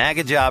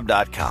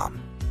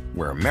 Snagajob.com,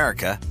 where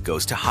America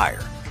goes to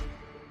hire.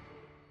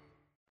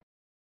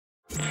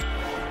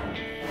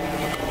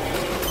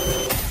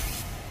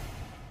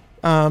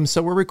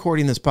 So we're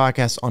recording this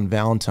podcast on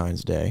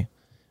Valentine's Day.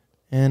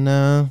 And,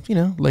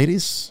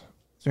 ladies,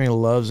 is there any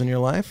loves in your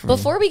life?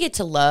 Before we get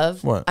to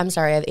love, what? I'm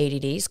sorry, I have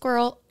ADD.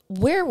 Squirrel,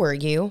 where were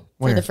you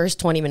for the first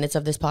 20 minutes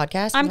of this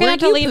podcast? I'm going to have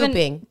to leave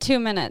in 2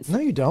 minutes. No,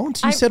 you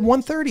don't. You said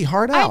 1:30,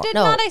 hard out. I did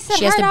not. I said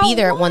she has to be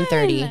there at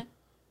 1:30.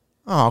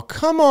 Oh,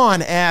 come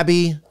on,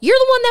 Abby. You're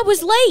the one that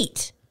was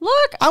late.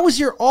 Look. I was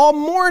here all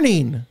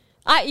morning.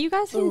 You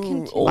guys can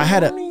continue. I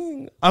had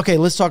Okay,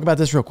 let's talk about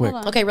this real quick.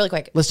 Okay, really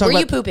quick. Let's talk Were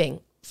about... you pooping?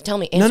 Tell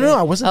me. No,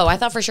 I wasn't. Oh, I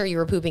thought for sure you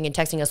were pooping and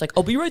texting us like,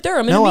 I'll be right there.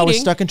 I'm in a meeting. No, I was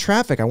stuck in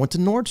traffic. I went to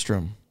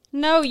Nordstrom.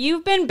 No,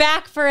 you've been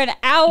back for an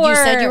hour. You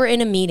said you were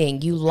in a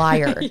meeting. You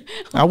liar.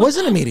 I was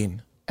in a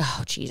meeting.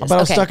 Oh, Jesus. But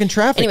I was stuck in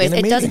traffic. Anyways,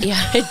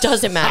 it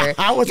doesn't matter.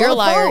 I was You're on a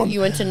liar. phone. You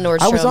went to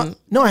Nordstrom.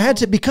 No, I had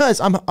to because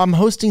I'm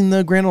hosting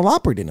the Grand Ole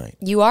Opry tonight.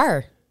 You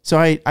are. So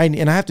I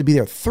have to be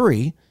there at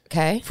 3.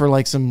 Okay. For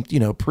like some,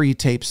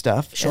 pre-tape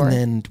stuff. Sure. And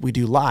then we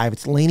do live.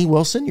 It's Lainey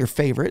Wilson, your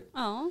favorite.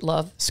 Oh.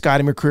 Love.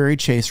 Scotty McCreery,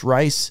 Chase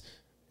Rice,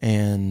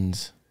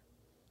 and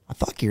I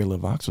thought Gary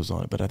LeVox was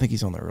on it, but I think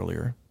he's on the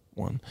earlier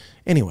one.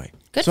 Anyway.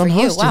 Good so for I'm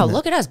you. hosting Wow, that.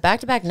 Look at us.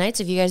 Back-to-back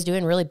nights of you guys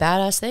doing really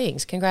badass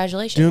things.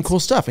 Congratulations. Doing cool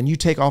stuff. And you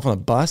take off on a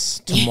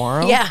bus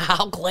tomorrow. Yeah,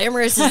 how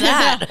glamorous is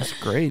that? That's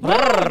great.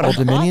 Old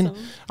Dominion.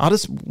 Awesome. I'll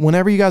just,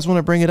 whenever you guys want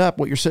to bring it up,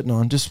 what you're sitting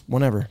on, just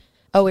whenever.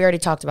 Oh, we already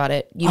talked about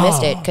it. You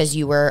missed it because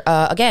you were,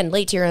 again,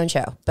 late to your own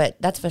show. But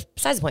that's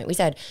besides the point. We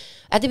said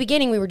at the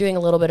beginning we were doing a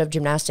little bit of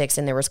gymnastics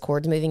and there was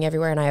cords moving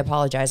everywhere. And I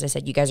apologize. I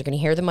said, you guys are going to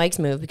hear the mics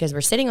move because we're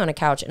sitting on a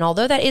couch. And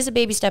although that is a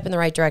baby step in the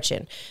right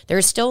direction, there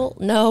is still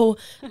no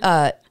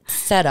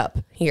setup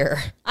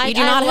here. I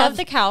love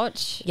the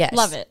couch. Yes.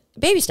 Love it.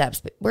 Baby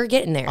steps. But we're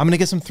getting there. I'm going to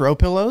get some throw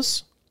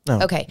pillows. No.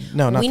 Okay.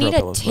 No, not we throw need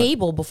pillows, a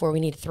table before we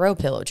need a throw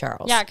pillow,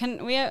 Charles. Yeah,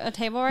 can we have a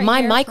table right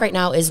My here? mic right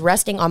now is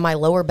resting on my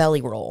lower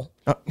belly roll.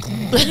 All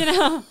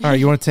right,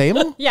 you want a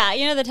table?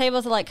 Yeah, the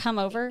tables that come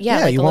over. Yeah,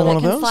 like you want one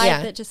of those? Slide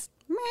Yeah. that just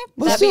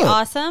Let's that'd be do it.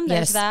 awesome.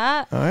 There's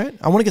that. All right.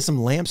 I want to get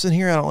some lamps in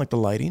here. I don't like the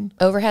lighting.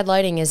 Overhead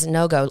lighting is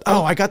no-go.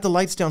 Oh, I got the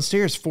lights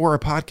downstairs for our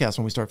podcast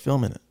when we start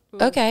filming it.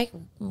 Okay.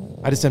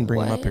 I just didn't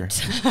bring them up here.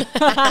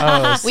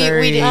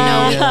 We didn't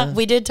know.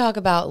 We did talk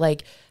about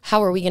like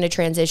how are we going to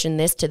transition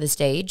this to the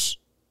stage?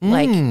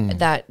 Like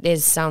that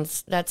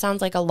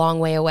sounds like a long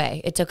way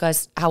away. It took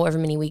us however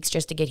many weeks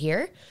just to get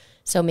here.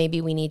 So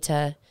maybe we need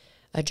to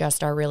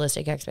adjust our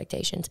realistic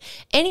expectations.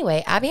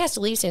 Anyway, Abby has to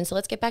leave soon, so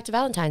let's get back to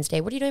Valentine's Day.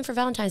 What are you doing for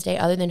Valentine's Day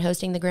other than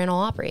hosting the Grand Ole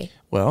Opry?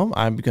 Well,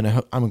 I'm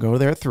gonna go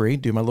there at 3,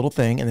 do my little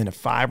thing, and then at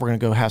 5 we're gonna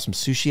go have some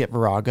sushi at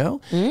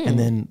Virago, and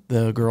then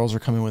the girls are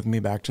coming with me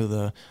back to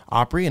the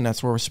Opry, and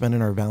that's where we're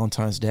spending our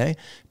Valentine's Day.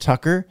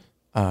 Tucker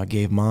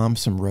gave Mom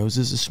some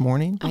roses this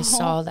morning. I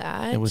saw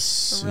that. It was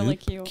super really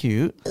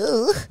cute.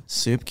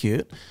 Super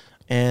cute,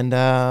 and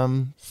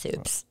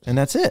Soups. and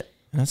that's it.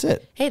 That's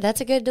it. Hey, that's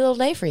a good little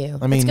day for you.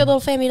 I mean, it's a good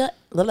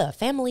little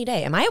family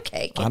day. Am I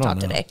okay? Can't talk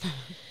today.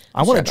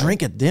 I want to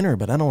drink at dinner,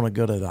 but I don't want to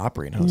go to the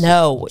Opry and host.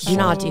 No, do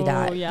not do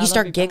that. Yeah, you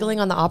start giggling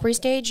on the Opry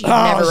stage, you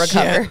never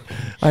recover. Shit.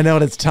 I know,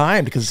 and it's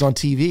timed because it's on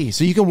TV.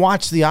 So you can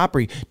watch the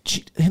Opry.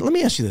 Let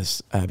me ask you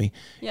this, Abby.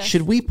 Yes.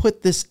 Should we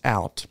put this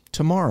out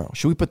tomorrow?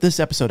 Should we put this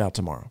episode out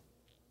tomorrow?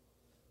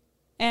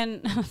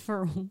 And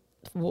for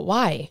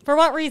Why? For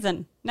what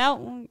reason?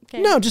 No,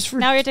 okay. No, just for...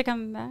 Now we have to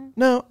come back?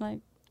 No. Like,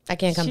 I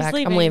can't come She's back.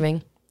 leaving. I'm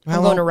leaving.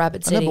 I'm going to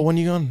Rapid City. I know, but when are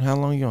you going? How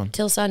long are you going?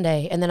 Till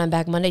Sunday, and then I'm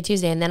back Monday,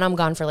 Tuesday, and then I'm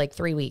gone for like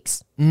 3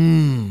 weeks. All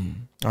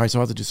right, so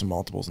I'll have to do some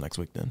multiples next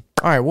week then.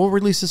 All right, we'll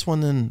release this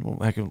one then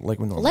like we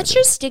normally Let's do.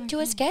 just stick to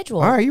a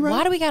schedule. All right, you're right.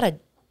 Why do we got to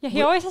Yeah,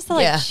 he always has to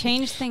like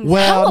change things.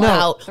 Well, How no.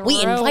 about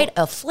we invite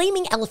a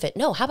flaming elephant?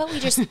 No, how about we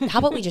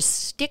just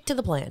stick to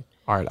the plan?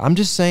 All right, I'm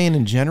just saying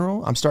in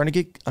general, I'm starting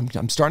to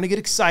get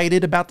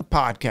excited about the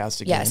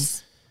podcast again.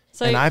 Yes.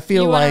 So and I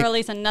feel you want like to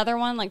release another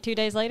one like 2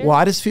 days later? Well,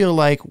 I just feel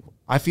like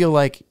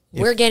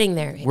we're getting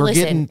there. We're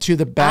getting to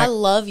the back. I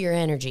love your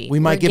energy. We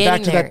might get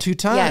back to that 2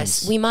 times.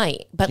 Yes, we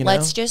might. But You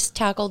let's know? just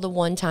tackle the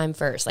one time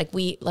first. Like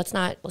let's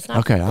not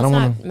Okay, I don't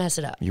want to mess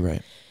it up. You're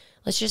right.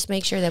 Let's just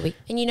make sure that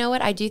and you know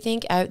what? I do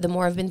think the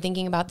more I've been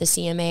thinking about the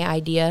CMA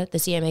idea, the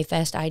CMA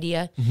Fest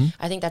idea,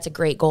 I think that's a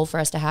great goal for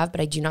us to have,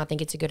 but I do not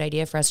think it's a good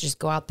idea for us to just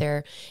go out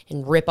there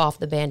and rip off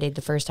the Band-Aid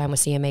the first time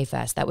with CMA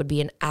Fest. That would be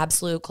an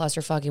absolute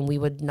clusterfuck and we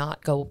would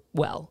not go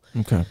well.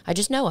 Okay. I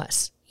just know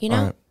us, you know?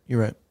 All right.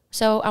 You're right.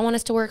 So I want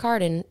us to work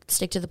hard and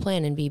stick to the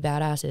plan and be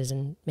badasses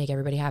and make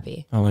everybody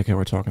happy. I like how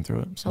we're talking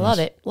through it. I love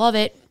it. Love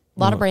it. A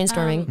lot of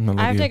brainstorming.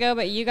 I have to go,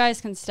 but you guys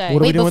can stay.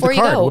 What are we doing with the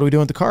card? What are we doing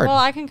with the card? Well,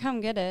 I can come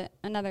get it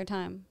another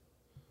time.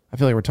 I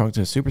feel like we're talking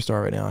to a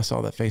superstar right now. I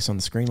saw that face on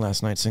the screen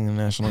last night singing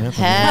the national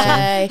anthem.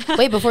 Hey,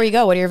 wait! Before you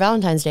go, what are your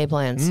Valentine's Day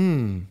plans?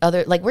 Where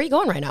are you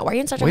going right now? Why are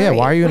you in such a hurry?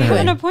 Why are you in a hurry?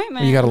 An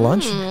appointment. You got a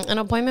lunch? An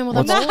appointment with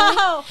No. a boy?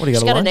 What do you got?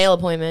 She's A got a lunch? nail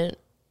appointment.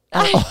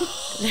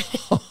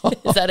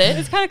 Is that it?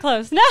 It's kind of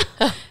close.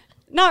 No,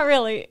 not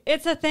really.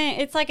 It's a thing.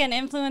 It's like an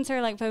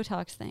influencer, like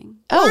Botox thing.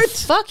 Oh,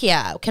 fuck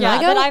yeah! Can I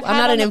go? That I've I'm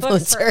had not on an the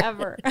books influencer.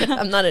 forever.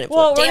 I'm not an influencer.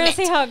 Well, we're Damn gonna it.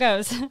 see how it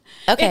goes.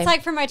 Okay. It's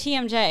like for my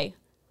TMJ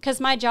because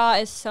my jaw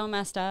is so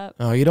messed up.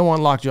 Oh, you don't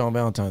want lockjaw on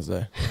Valentine's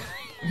Day.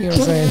 You know what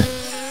I'm saying?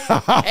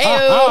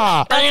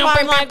 Hey-o. That's why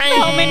I'm like,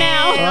 help me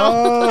now.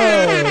 Oh,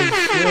 shit.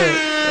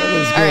 That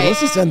was good. All right. Let's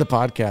just end the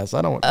podcast.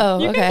 I don't. Oh,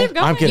 You okay. can keep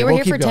going. I'm kidding. You were We'll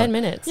here keep for going. 10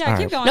 minutes. Yeah, All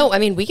keep right. going. No, I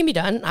mean, we can be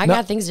done. I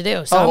got things to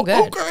do, so I'm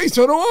good. Okay,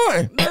 so do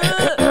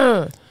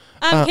I.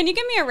 Can you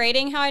give me a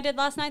rating how I did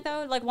last night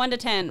though? Like 1 to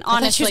 10,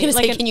 I thought she honestly. was going to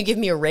like say, can you give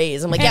me a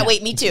raise? I'm like, yeah,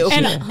 wait, me too.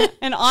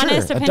 an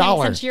honest Sure, opinion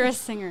 $1. since you're a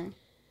singer.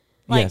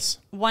 Like Yes.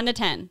 1 to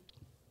 10.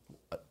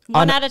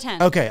 1 out of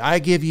 10. Okay, I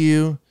give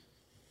you.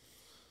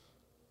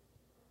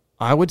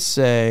 I would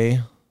say.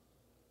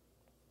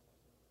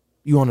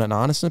 You want an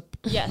honest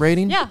Yes.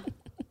 rating? Yeah.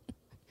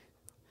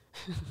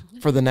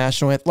 For the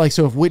national anthem? Like,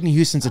 so if Whitney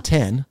Houston's a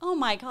 10, Oh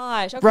my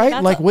gosh. Okay, right?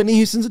 that's Like Whitney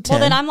Houston's a 10. Well,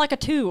 then I'm like a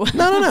 2.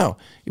 No.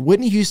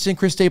 Whitney Houston,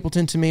 Chris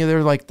Stapleton, to me,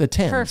 they're like the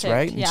 10s, Perfect,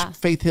 right? yeah.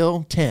 Faith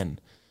Hill, 10.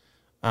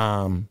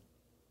 I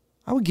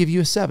would give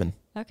you a 7.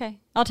 Okay.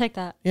 I'll take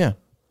that. Yeah.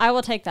 I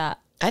will take that.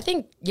 I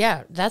think,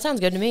 yeah, that sounds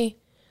good to me.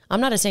 I'm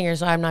not a singer,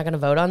 so I'm not going to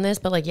vote on this,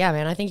 but like, yeah,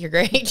 man, I think you're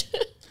great.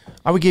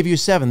 I would give you a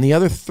 7. The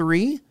other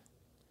 3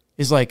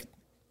 is like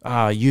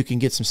you can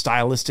get some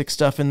stylistic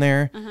stuff in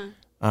there.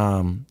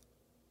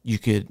 You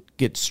could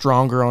get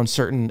stronger on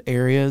certain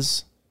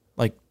areas,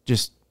 like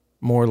just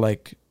more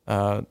like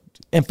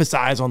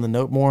emphasize on the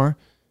note more.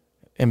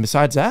 And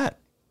besides that,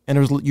 and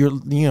there's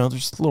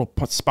there's little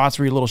spots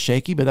where you're a little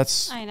shaky, but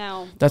that's I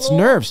know. that's Ooh.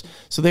 nerves.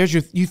 So there's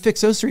you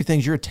fix those 3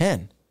 things, you're a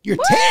 10. You're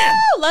Woo! 10.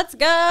 Let's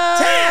go.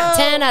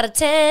 10 out of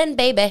 10,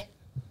 baby.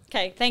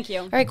 Okay, thank you.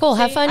 All right, cool.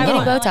 Have fun I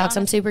getting won't. Botox.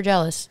 I'm super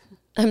jealous.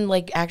 I'm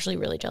like actually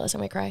really jealous. I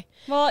might cry.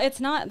 Well, it's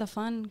not the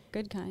fun,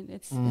 good kind.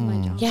 It's in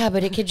my job. Yeah,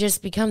 but it could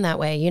just become that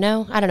way, you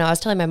know? I don't know. I was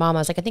telling my mom, I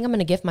was like, I think I'm going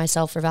to gift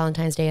myself for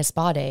Valentine's Day a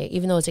spa day.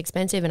 Even though it's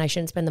expensive and I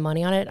shouldn't spend the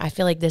money on it, I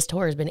feel like this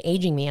tour has been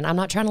aging me and I'm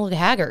not trying to look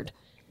haggard.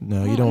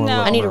 No, you don't want to.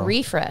 No. I need a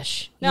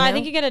refresh. No, you I know?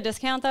 think you get a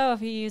discount though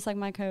if you use like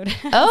my code.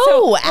 Oh,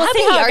 So we'll Abby,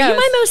 see how it are you goes.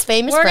 my most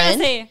famous We're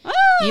friend? gonna see.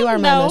 Oh, You are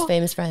my no. most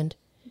famous friend.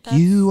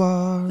 You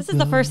are. This is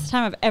the first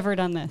time I've ever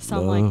done this. So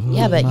I'm like,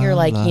 Yeah, but you're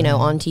like, you know,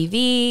 on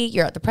TV,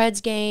 you're at the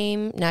Preds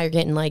game. Now you're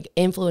getting like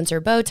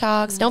influencer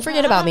Botox. Don't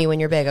forget about me when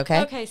you're big,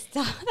 okay? okay,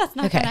 stop. That's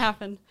not Okay. gonna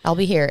happen. I'll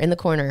be here in the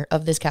corner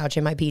of this couch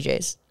in my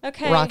PJs.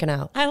 Okay, Rocking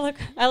out. I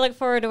look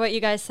forward to what you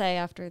guys say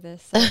after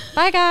this.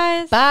 Bye,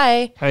 guys.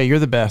 Bye. Hey, you're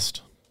the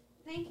best.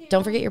 Thank you.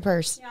 Don't forget your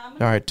purse. Yeah, I'm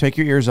All right, take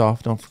your ears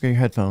off. Don't forget your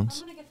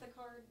headphones. gonna get the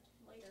card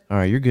later. All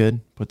right, you're good.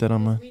 Put that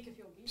on my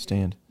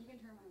stand.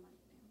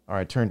 All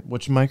right, turn.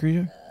 Which mic are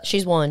you?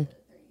 She's one.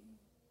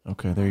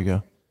 Okay, there you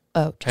go.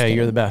 Oh, just Hey, you're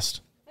kidding. the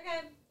best. Okay,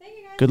 thank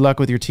you guys. Good luck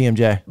with your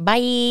TMJ.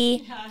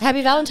 Bye.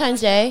 Happy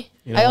Valentine's Day.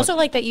 You know I also what?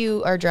 like that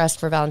you are dressed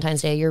for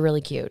Valentine's Day. You're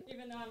really cute.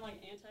 Even though I'm like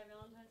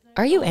anti-Valentine's Day.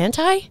 Are you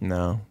anti?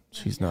 No,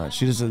 she's not.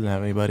 She doesn't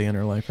have anybody in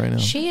her life right now.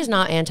 She is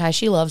not anti.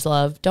 She loves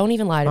love. Don't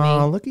even lie to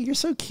Oh, me. look at you're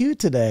so cute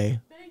today.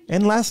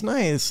 And last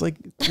night, it's like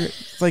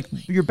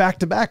you're back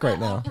to back right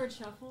now. Awkward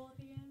shuffle at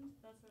the end.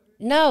 That's what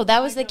we're No,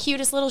 that was the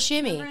cutest little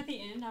shimmy. Remember at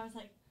the end, I was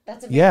like,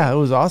 That's Yeah, it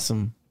was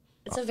awesome.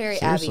 It's a very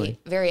Seriously.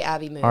 very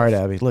Abby move. All right,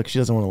 Abby. Look, she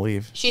doesn't want to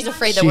leave. She's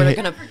afraid that She we're ha-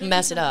 gonna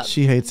mess it up.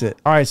 She hates it.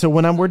 All right, so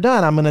when we're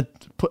done, I'm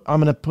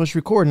gonna push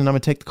record and I'm gonna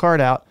take the card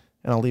out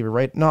and I'll leave it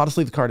right. No, I'll just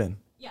leave the card in.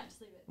 yeah,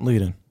 just leave it.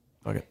 Leave it in.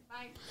 Okay.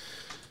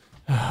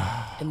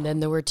 And then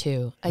there were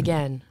two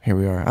again. Here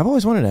we are. I've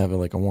always wanted to have a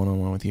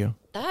one-on-one with you.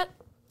 That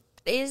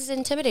is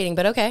intimidating,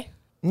 but okay.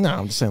 No,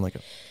 I'm just saying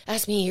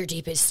Ask me your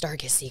deepest,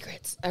 darkest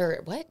secrets. Or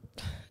what?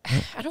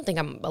 I don't think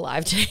I'm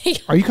alive today.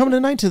 Are you coming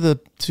tonight to the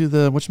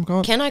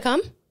whatchamacallit? Can I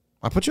come?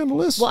 I put you on the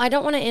list. Well, I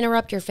don't want to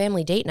interrupt your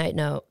family date night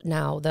now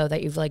though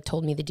that you've like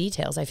told me the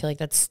details. I feel like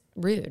that's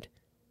rude.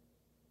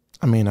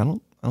 I mean, I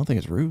don't think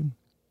it's rude.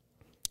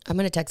 I'm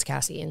going to text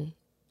Cassie and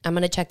I'm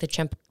going to check the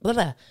temp.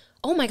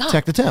 Oh my God.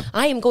 Check the temp.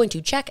 I am going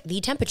to check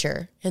the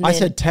temperature. And I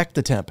said check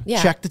the temp.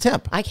 Yeah, check the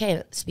temp. I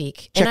can't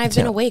speak. Check and I've the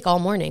been temp. awake all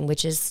morning,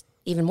 which is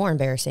even more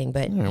embarrassing.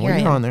 But Yeah, here well, I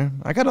you're am. on there.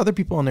 I got other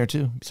people on there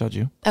too, besides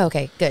you. Oh,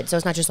 okay, good. So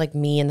it's not just like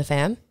me and the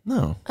fam?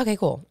 No. Okay,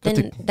 cool.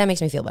 Then that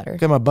makes me feel better.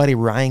 Got my buddy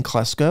Ryan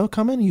Klesko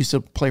coming. He used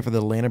to play for the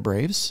Atlanta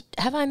Braves.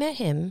 Have I met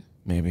him?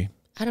 Maybe.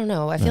 I don't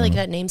know. I feel like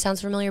that name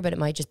sounds familiar, but it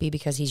might just be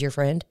because he's your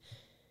friend.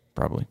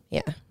 Probably.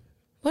 Yeah.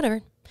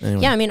 Whatever.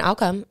 Anyway. Yeah, I mean, I'll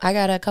come. I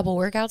got a couple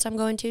workouts I'm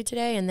going to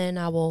today, and then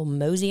I will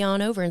mosey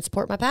on over and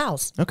support my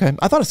pals. Okay.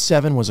 I thought a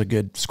 7 was a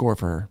good score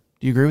for her.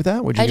 Do you agree with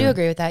that? I do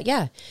agree with that.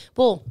 Yeah.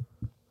 Well,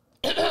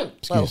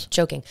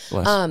 choking.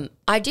 Bless.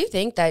 I do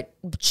think that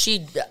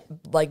she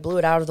like blew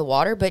it out of the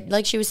water, but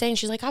like she was saying,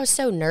 she's like, I was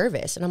so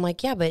nervous, and I'm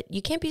like, yeah, but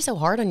you can't be so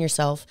hard on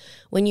yourself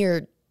when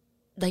you're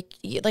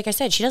like I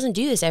said, she doesn't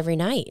do this every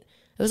night.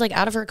 It was like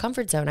out of her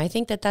comfort zone. I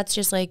think that that's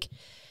just like,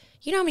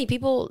 you know how many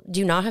people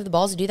do not have the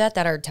balls to do that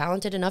are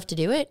talented enough to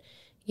do it,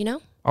 you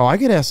know? Oh, I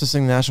get asked to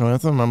sing the national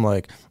anthem. I'm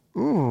like,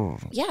 ooh.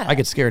 Yeah. I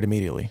get scared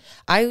immediately.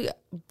 I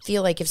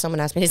feel like if someone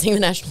asked me to sing the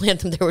national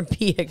anthem, there would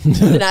be a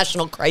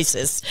national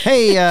crisis.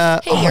 Hey,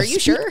 are you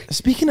sure?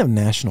 Speaking of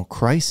national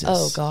crisis.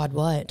 Oh, God,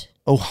 what?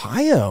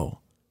 Ohio.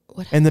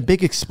 What? And the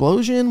big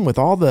explosion with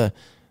all the,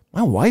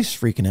 my wife's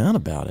freaking out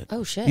about it.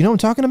 Oh, shit. You know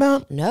what I'm talking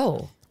about?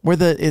 No. Where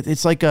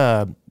it's like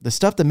the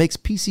stuff that makes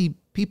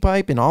PCP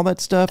pipe and all that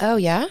stuff. Oh,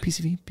 yeah?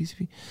 PCV.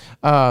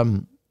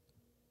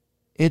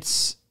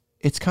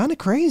 It's kind of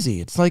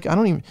crazy. It's like, I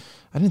didn't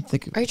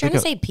think. Are you trying to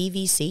say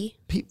PVC?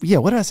 Yeah,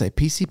 what did I say?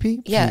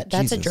 PCP? Yeah,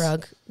 that's a Jesus.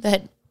 drug.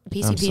 That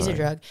PCP is a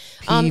drug.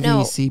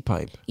 PVC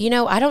pipe. You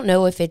know, I don't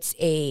know if it's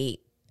a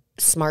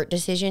smart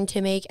decision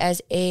to make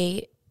as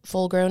a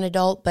full-grown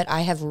adult, but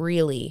I have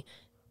really,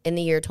 in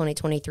the year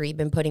 2023,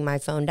 been putting my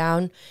phone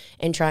down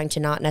and trying to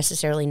not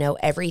necessarily know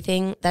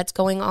everything that's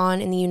going on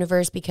in the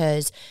universe,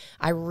 because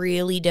I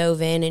really dove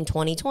in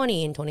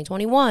 2020 and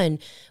 2021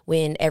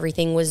 when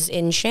everything was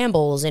in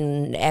shambles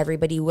and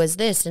everybody was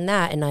this and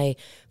that. And I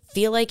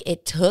feel like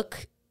it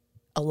took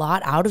a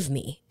lot out of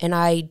me, and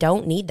I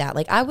don't need that.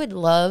 Like, I would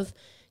love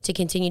to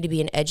continue to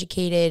be an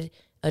educated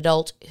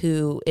adult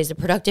who is a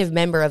productive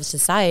member of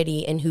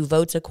society and who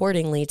votes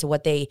accordingly to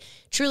what they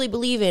truly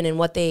believe in and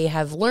what they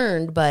have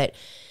learned. But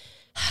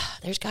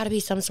there's got to be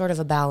some sort of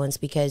a balance,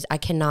 because I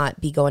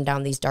cannot be going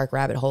down these dark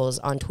rabbit holes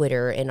on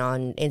Twitter and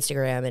on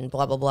Instagram and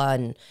blah, blah, blah,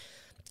 and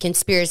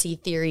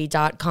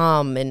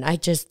conspiracytheory.com. And I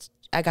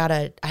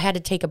had to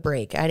take a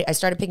break. I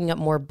started picking up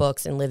more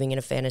books and living in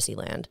a fantasy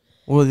land.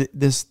 Well,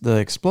 the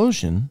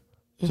explosion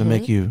to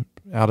make you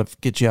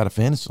get you out of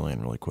fantasy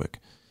land really quick.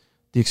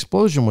 The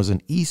explosion was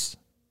in East.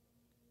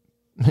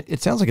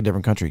 It sounds like a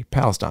different country.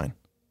 Palestine,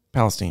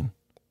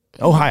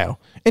 Ohio.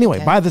 Anyway,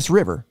 Okay. by this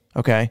river.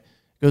 Okay,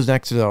 goes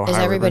next to the Ohio. Is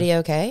everybody River.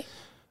 okay?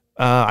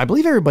 I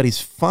believe everybody's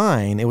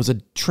fine. It was a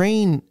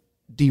train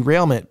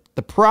derailment.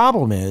 The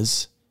problem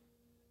is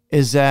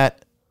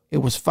that it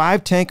was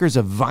 5 tankers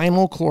of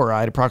vinyl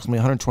chloride, approximately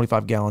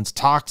 125 gallons,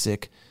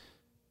 toxic,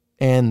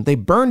 and they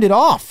burned it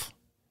off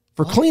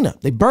for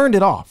cleanup. They burned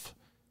it off.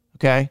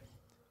 Okay,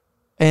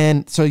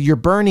 and so you're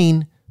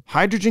burning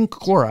hydrogen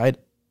chloride.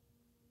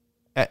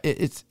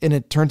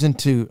 It turns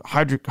into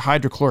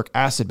hydrochloric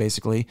acid,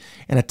 basically,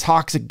 and a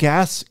toxic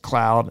gas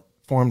cloud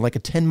formed like a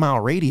 10-mile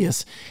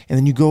radius. And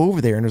then you go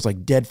over there and there's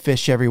like dead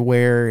fish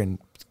everywhere, and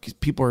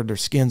their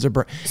skins are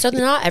burnt. So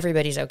not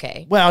everybody's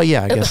okay. Well,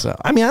 yeah, I guess so.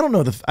 I mean, I don't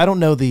know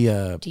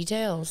the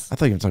Details. I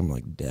thought you were talking about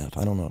like death.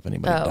 I don't know if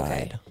anybody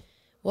died.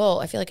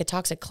 Well, I feel like a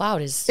toxic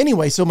cloud is...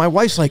 Anyway, so my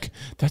wife's like,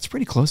 that's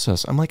pretty close to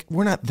us. I'm like,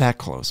 we're not that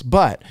close,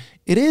 but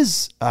it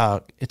is,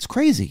 it's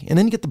crazy. And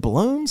then you get the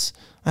balloons.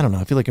 I don't know.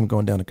 I feel like I'm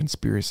going down a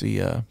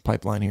conspiracy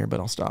pipeline here, but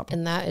I'll stop.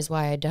 And that is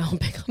why I don't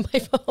pick up my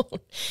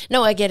phone.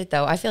 No, I get it,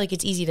 though. I feel like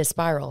it's easy to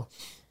spiral.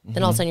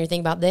 Then all of a sudden you're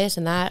thinking about this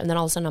and that, and then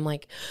all of a sudden I'm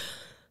like,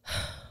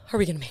 are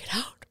we going to make it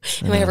out?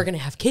 Am I ever going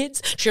to have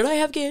kids? Should I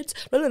have kids?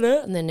 Blah, blah,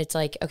 blah. And then it's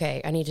like,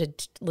 okay, I need to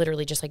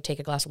literally just like take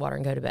a glass of water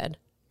and go to bed.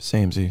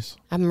 Samesies.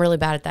 I'm really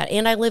bad at that.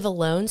 And I live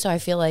alone, so I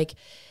feel like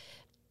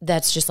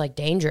that's just like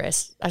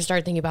dangerous. I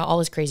started thinking about all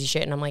this crazy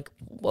shit, and I'm like,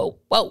 whoa.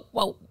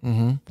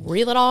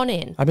 Reel it on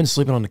in. I've been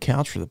sleeping on the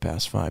couch for the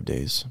past 5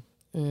 days.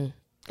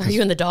 Are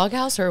you in the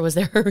doghouse, or was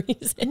there a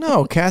reason?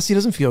 No, Cassie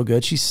doesn't feel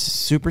good. She's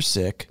super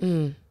sick.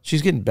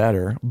 She's getting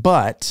better,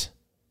 but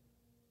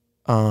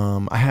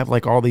I have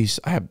like all these.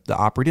 I have the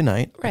Opry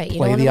tonight. Right. I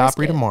play the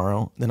Opry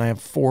tomorrow. Then I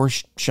have 4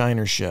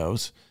 Shiner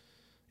shows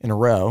in a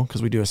row,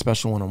 because we do a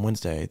special one on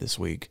Wednesday this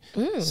week.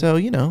 So,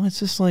 it's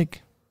just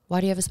like...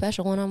 Why do you have a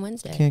special one on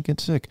Wednesday? Can't get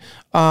sick.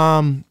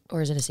 Or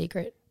is it a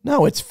secret?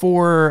 No, it's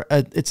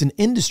it's an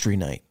industry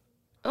night.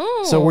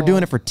 Oh. So we're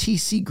doing it for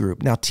TC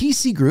Group. Now,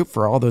 TC Group,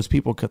 for all those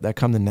people that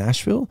come to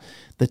Nashville,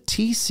 the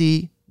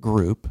TC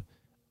Group,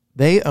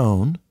 they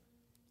own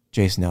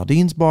Jason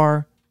Aldean's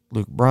Bar,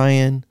 Luke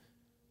Bryan,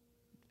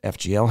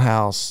 FGL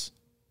House,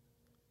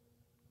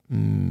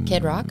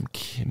 Kid Rock?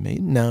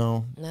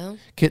 No. No?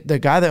 The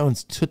guy that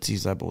owns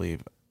Tootsie's, I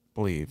believe.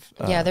 believe.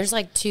 Yeah, there's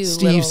like two.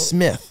 Steve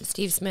Smith.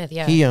 Steve Smith,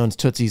 yeah. He owns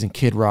Tootsie's and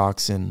Kid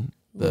Rocks and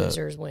the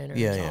Losers,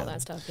 Winners, all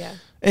that stuff, yeah.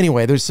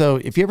 Anyway,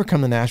 if you ever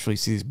come to Nashville, you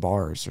see these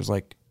bars. There's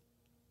like,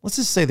 let's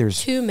just say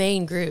there's 2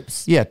 main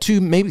groups. Yeah,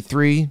 2, maybe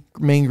 3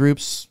 main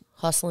groups.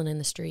 Hustling in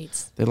the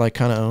streets. They like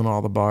kind of own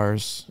all the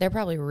bars. They're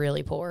probably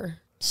really poor.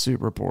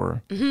 Super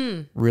poor.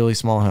 Mm-hmm. Really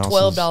small houses.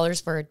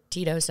 $12 for a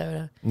Tito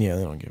soda. Yeah,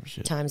 they don't give a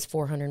shit. Times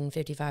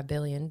 455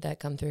 billion that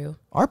come through.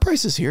 Our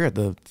prices here at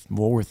the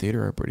Woolworth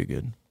Theater are pretty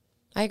good.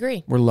 I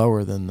agree. We're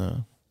lower than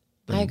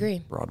I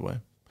agree. Broadway.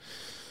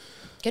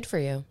 Good for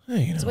you.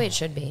 Hey, That's the way it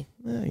should be.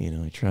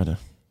 You try to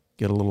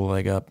get a little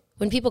leg up.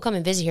 When people come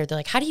and visit here, they're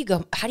like, how do you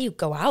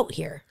go out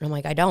here? And I'm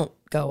like, I don't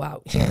go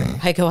out here.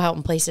 I go out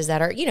in places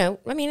that are,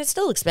 I mean, it's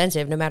still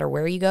expensive no matter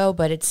where you go,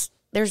 but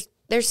there's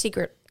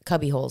secret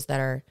cubby holes that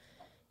are,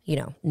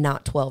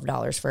 not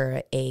 $12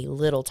 for a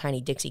little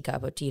tiny Dixie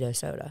cup of Tito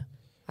soda.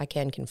 I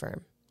can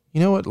confirm. You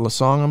know what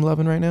song I'm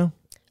loving right now?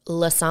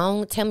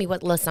 Song? Tell me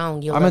what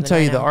song you're I'm loving going to tell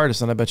right you the now.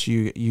 artist, and I bet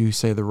you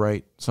say the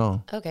right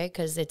song. Okay,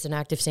 because it's an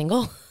active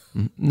single.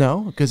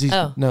 No, because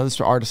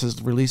this artist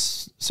has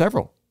released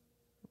several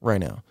right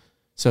now.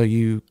 So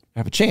you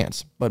have a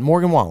chance. But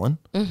Morgan Wallen,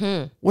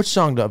 which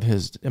song of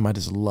his am I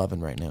just loving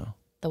right now?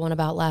 The one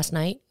about last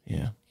night?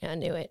 Yeah. Yeah, I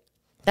knew it.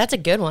 That's a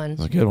good one.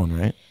 That's a good one,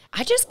 right?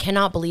 I just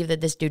cannot believe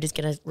that this dude is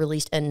going to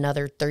release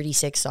another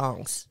 36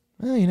 songs.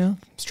 Well,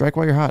 strike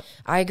while you're hot.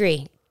 I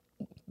agree.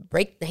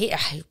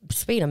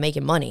 Speaking of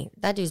making money,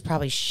 that dude's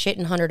probably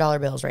shitting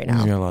 $100 bills right now.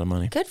 He's got a lot of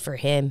money. Good for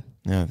him.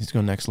 Yeah, he's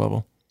going next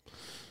level.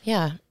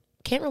 Yeah.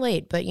 Can't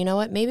relate, but you know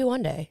what? Maybe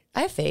one day.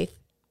 I have faith.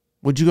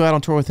 Would you go out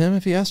on tour with him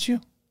if he asked you?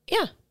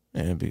 Yeah.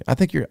 I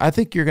think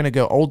you're going to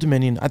go Old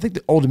Dominion. I think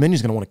the Old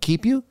Dominion's going to want to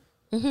keep you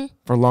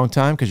for a long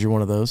time because you're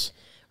one of those.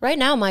 Right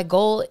now, my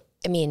goal,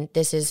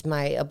 this is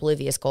my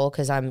oblivious goal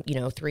because I'm,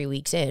 3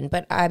 weeks in,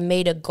 but I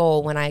made a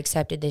goal when I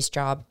accepted this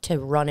job to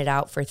run it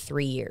out for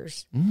 3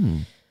 years.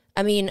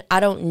 I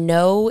don't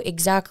know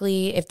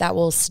exactly if that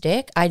will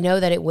stick. I know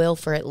that it will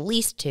for at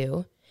least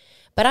 2.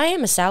 But I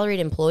am a salaried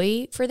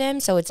employee for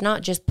them, so it's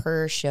not just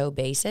per show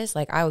basis.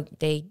 Like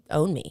they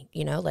own me,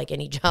 like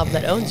any job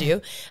that owns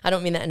you. I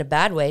don't mean that in a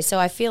bad way. So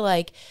I feel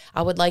like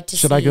I would like to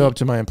Should I go up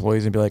to my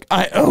employees and be like,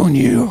 I own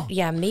you?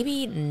 Yeah,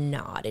 maybe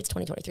not. It's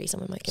 2023.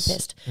 Someone might get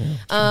pissed.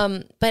 Yeah,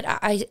 but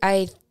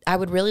I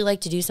would really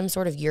like to do some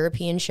sort of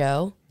European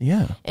show.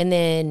 Yeah. And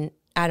then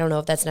I don't know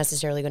if that's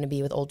necessarily going to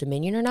be with Old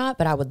Dominion or not,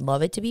 but I would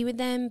love it to be with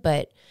them.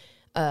 But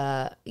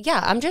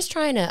I'm just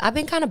I've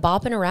been kind of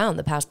bopping around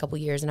the past couple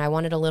years, and I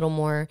wanted a little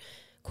more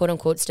quote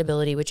unquote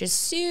stability, which is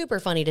super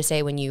funny to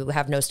say when you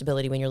have no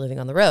stability when you're living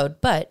on the road.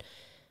 But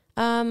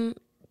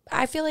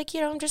I feel like,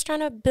 I'm just trying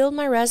to build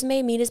my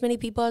resume, meet as many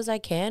people as I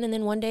can. And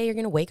then one day you're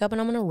going to wake up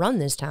and I'm going to run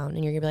this town.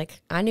 And you're going to be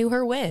like, I knew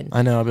her when.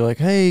 I know. I'll be like,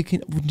 hey,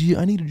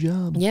 I need a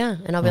job. Yeah.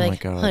 And I'll be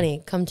like,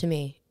 honey, come to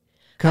me.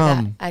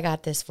 Come. I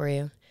got this for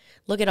you.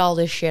 Look at all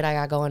this shit I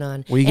got going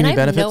on. Will you give me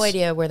benefits? I have no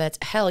idea where that's.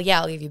 Hell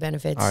yeah, I'll give you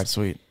benefits. All right,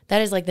 sweet.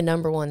 That is like the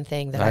number one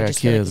thing that I just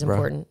feel feel like is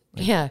important.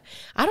 Yeah.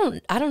 I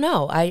don't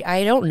know.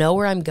 I don't know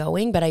where I'm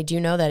going, but I do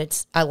know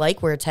that I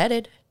like where it's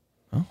headed.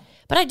 Oh.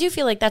 But I do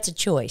feel like that's a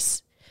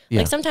choice. Yeah.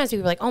 Like sometimes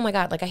people are like, oh my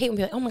God, like I hate when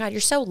people are like, oh my God,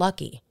 you're so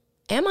lucky.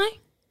 Am I?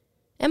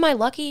 Am I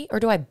lucky, or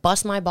do I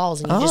bust my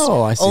balls and you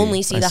just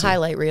only see the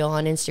highlight reel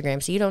on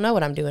Instagram, so you don't know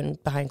what I'm doing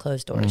behind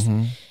closed doors?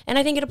 Mm-hmm. And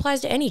I think it applies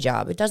to any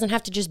job. It doesn't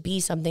have to just be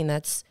something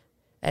that's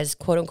as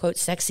quote unquote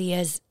sexy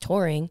as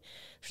touring.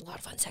 There's a lot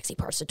of unsexy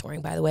parts to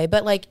touring, by the way.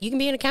 But like, you can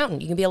be an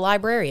accountant, you can be a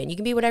librarian, you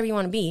can be whatever you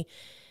want to be.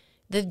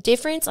 The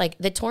difference, like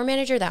the tour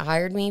manager that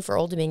hired me for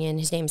Old Dominion,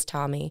 his name's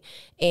Tommy,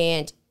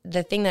 and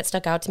the thing that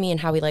stuck out to me and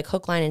how he like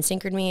hook, line, and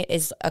sinkered me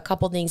is a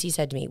couple things he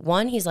said to me.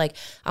 One, he's like,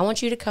 I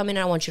want you to come in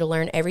and I want you to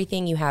learn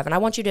everything you have, and I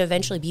want you to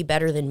eventually be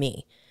better than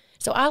me.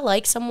 So I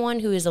like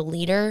someone who is a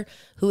leader,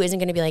 who isn't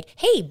going to be like,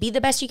 hey, be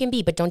the best you can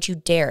be, but don't you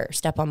dare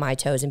step on my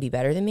toes and be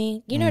better than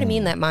me. You know what I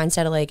mean? That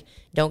mindset of like,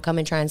 don't come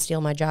and try and steal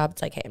my job.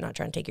 It's like, hey, I'm not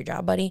trying to take your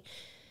job, buddy.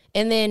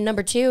 And then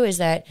number 2 is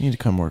that you need to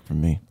come work for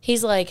me.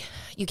 He's like,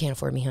 you can't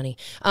afford me, honey.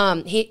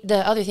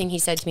 The other thing he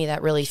said to me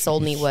that really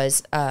sold me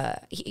was,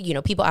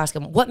 people ask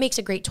him, what makes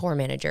a great tour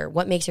manager?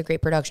 What makes a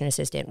great production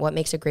assistant? What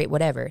makes a great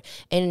whatever?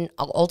 And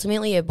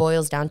ultimately it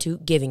boils down to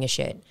giving a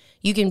shit.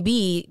 You can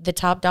be the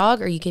top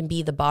dog or you can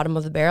be the bottom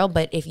of the barrel,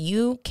 but if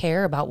you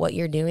care about what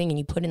you're doing and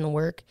you put in the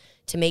work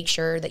to make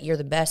sure that you're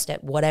the best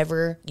at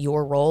whatever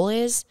your role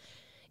is,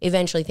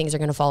 eventually things are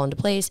going to fall into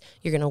place.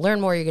 You're going to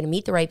learn more. You're going to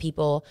meet the right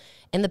people.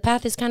 And the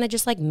path is kind of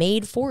just like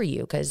made for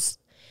you, because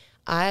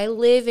I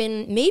live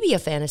in maybe a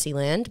fantasy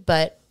land,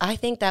 but I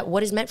think that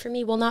what is meant for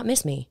me will not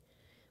miss me.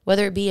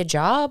 Whether it be a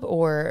job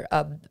or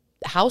a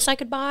house I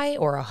could buy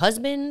or a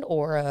husband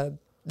or a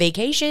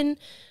vacation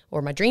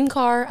or my dream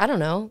car, I don't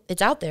know.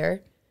 It's out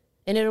there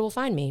and it will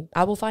find me.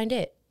 I will find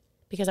it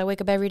because I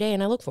wake up every day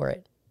and I look for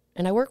it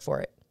and I work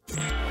for it.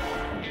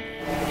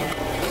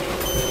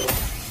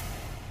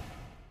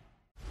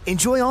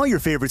 Enjoy all your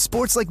favorite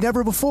sports like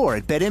never before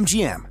at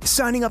BetMGM.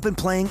 Signing up and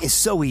playing is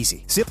so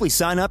easy. Simply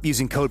sign up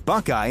using code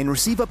Buckeye and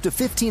receive up to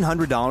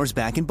 $1,500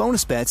 back in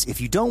bonus bets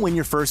if you don't win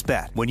your first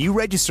bet. When you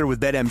register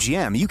with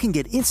BetMGM, you can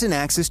get instant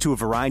access to a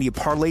variety of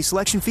parlay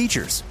selection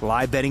features,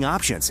 live betting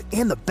options,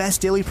 and the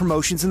best daily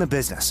promotions in the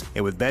business.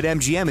 And with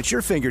BetMGM at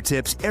your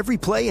fingertips, every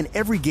play and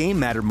every game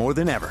matter more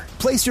than ever.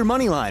 Place your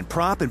moneyline,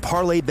 prop, and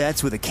parlay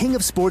bets with the king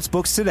of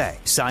sportsbooks today.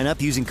 Sign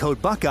up using code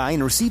Buckeye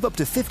and receive up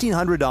to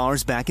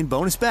 $1,500 back in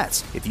bonus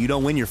bets if you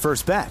don't win your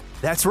first bet.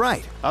 That's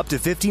right, up to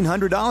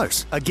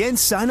 $1,500. Again,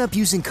 sign up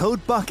using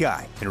code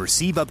Buckeye and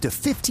receive up to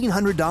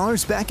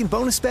 $1,500 back in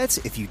bonus bets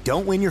if you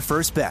don't win your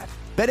first bet.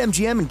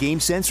 BetMGM and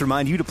GameSense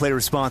remind you to play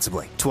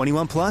responsibly.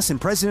 21 plus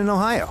and present in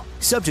Ohio.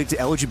 Subject to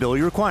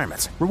eligibility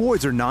requirements.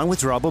 Rewards are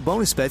non-withdrawable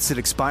bonus bets that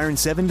expire in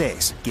 7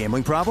 days.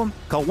 Gambling problem?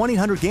 Call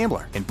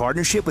 1-800-GAMBLER in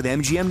partnership with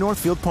MGM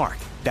Northfield Park.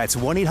 That's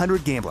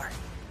 1-800-GAMBLER.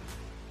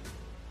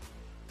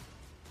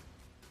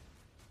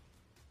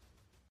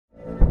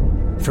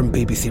 From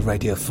BBC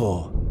Radio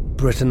 4,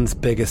 Britain's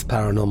biggest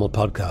paranormal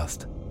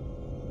podcast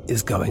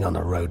is going on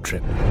a road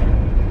trip.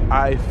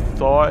 I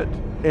thought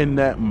in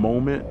that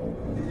moment,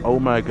 oh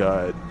my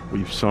God,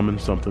 we've summoned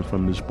something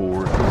from this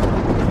board.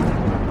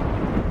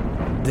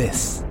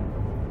 This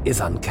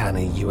is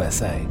Uncanny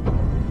USA.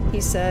 He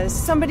says,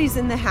 somebody's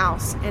in the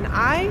house, and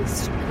I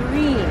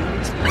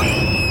screamed.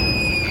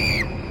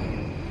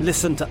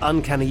 Listen to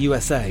Uncanny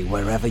USA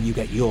wherever you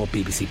get your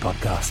BBC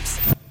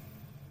podcasts,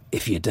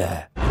 if you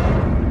dare.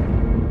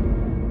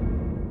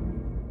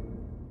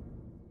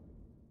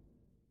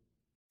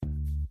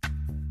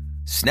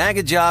 Snag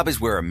a Job is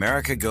where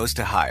America goes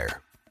to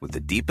hire, with the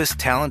deepest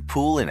talent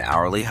pool in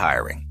hourly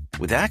hiring.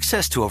 With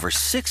access to over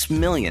 6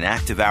 million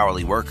active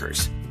hourly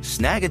workers,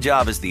 Snag a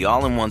Job is the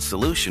all-in-one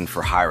solution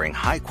for hiring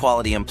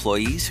high-quality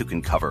employees who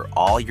can cover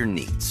all your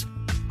needs.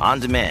 On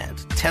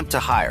demand, temp to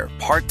hire,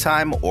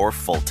 part-time or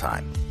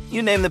full-time.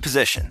 You name the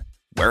position.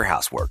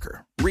 Warehouse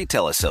worker,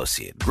 retail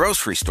associate,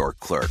 grocery store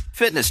clerk,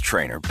 fitness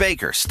trainer,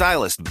 baker,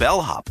 stylist,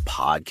 bellhop,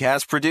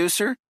 podcast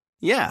producer.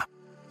 Yeah,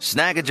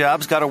 Snag a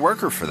Job's got a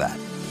worker for that.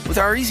 With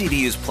our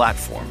easy-to-use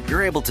platform,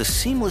 you're able to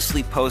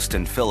seamlessly post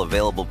and fill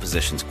available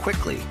positions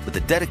quickly with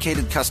a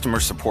dedicated customer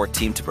support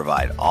team to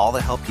provide all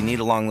the help you need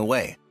along the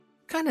way.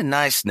 Kind of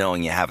nice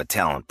knowing you have a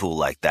talent pool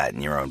like that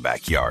in your own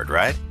backyard,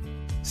 right?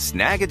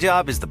 Snag a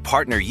Job is the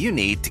partner you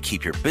need to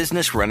keep your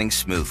business running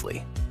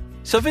smoothly.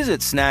 So visit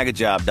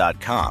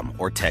snagajob.com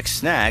or text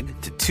snag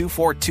to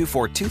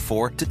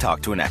 242424 to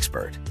talk to an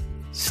expert.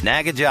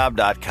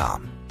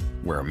 Snagajob.com,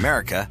 where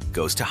America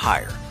goes to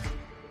hire.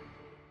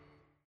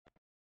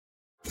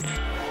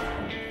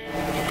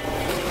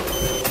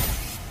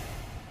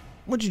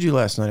 What'd you do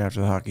last night after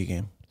the hockey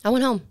game? I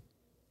went home.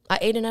 I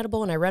ate an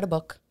edible and I read a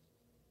book.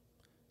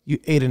 You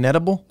ate an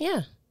edible?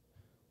 Yeah.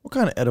 What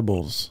kind of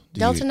edibles do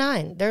Delta you eat?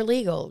 9. They're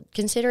legal.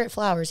 Consider It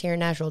Flowers here in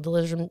Nashville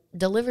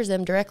delivers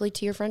them directly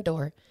to your front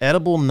door.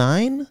 Edible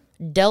 9?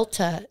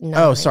 Delta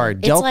 9. Oh, sorry.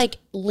 It's like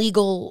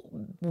legal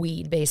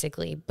weed,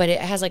 basically. But it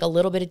has like a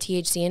little bit of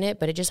THC in it,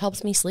 but it just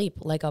helps me sleep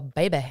like a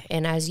baby.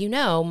 And as you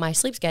know, my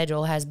sleep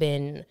schedule has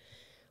been...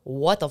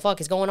 what the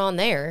fuck is going on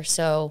there?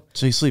 So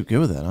you sleep good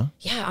with that, huh?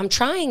 Yeah, I'm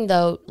trying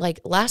though.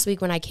 Like last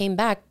week when I came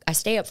back, I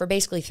stay up for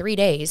basically 3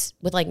 days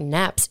with like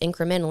naps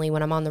incrementally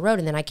when I'm on the road.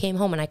 And then I came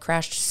home and I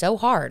crashed so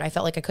hard. I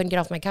felt like I couldn't get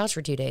off my couch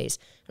for 2 days.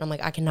 And I'm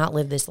like, I cannot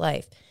live this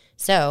life.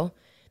 So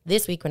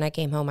this week when I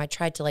came home, I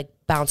tried to like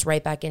bounce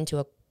right back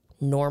into a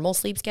normal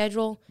sleep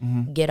schedule,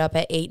 get up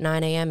at 8,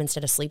 9 a.m.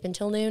 instead of sleep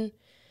until noon.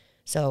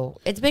 So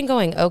it's been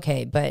going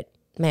okay, but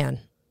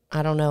man,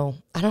 I don't know.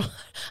 I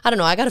don't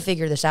know. I got to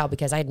figure this out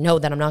because I know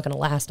that I'm not going to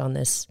last on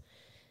this.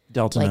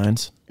 Delta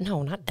 9s?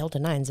 No, not Delta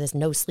 9s. This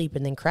no sleep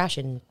and then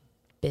crashing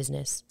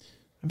business.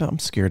 I'm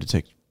scared to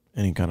take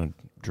any kind of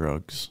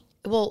drugs.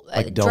 Well,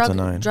 like Delta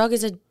 9. Drug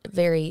is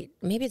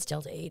maybe it's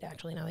Delta 8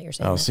 actually now that you're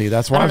saying that. See,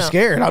 that's why I'm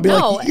scared. I'll be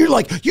like, you're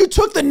like, you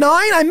took the 9?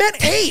 I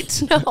meant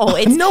 8. No,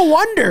 it's no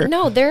wonder.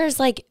 No, there's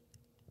like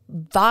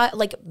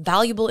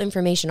valuable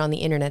information on the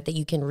internet that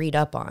you can read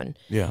up on.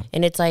 Yeah.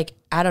 And it's like,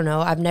 I don't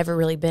know, I've never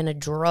really been a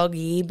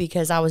druggie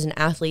because I was an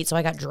athlete, so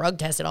I got drug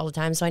tested all the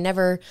time. So I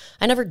never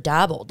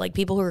dabbled. Like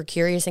people who were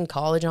curious in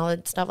college and all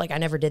that stuff, like I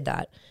never did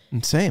that.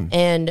 Same.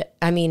 And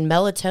I mean,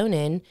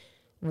 melatonin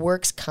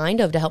works kind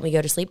of to help me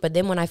go to sleep, but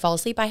then when I fall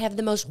asleep, I have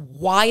the most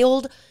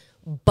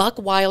buck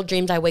wild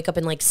dreams. I wake up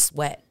in like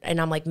sweat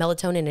and I'm like,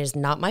 melatonin is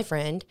not my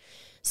friend.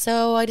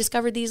 So I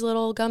discovered these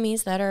little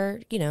gummies that are,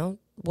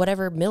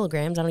 whatever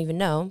milligrams, I don't even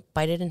know,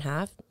 bite it in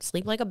half,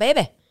 sleep like a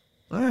baby.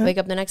 Right. Wake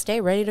up the next day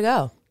ready to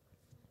go.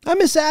 I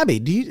miss Abby.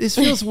 This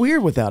feels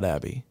weird without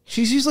Abby.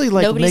 She's usually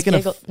like nobody's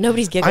giggled.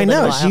 I know.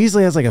 In a while. She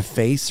usually has like a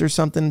face or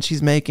something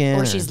she's making.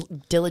 Or she's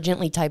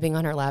diligently typing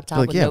on her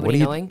laptop with yeah, nobody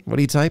knowing. What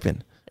are you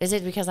typing? Is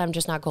it because I'm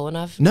just not cool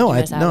enough? No,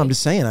 I'm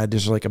just saying. I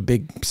just like a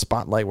big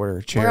spotlight where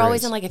her chair We're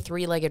always is. in like a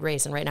 3-legged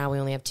race, and right now we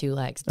only have 2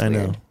 legs. It's I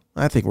weird. know.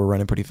 I think we're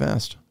running pretty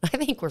fast. I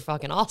think we're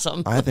fucking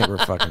awesome. I think we're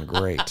fucking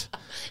great.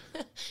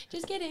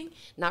 Just kidding.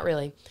 Not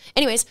really.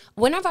 Anyways,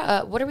 when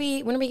are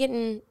we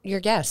getting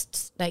your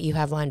guests that you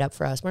have lined up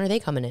for us? When are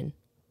they coming in?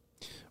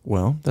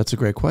 Well, that's a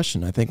great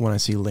question. I think when I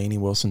see Lainey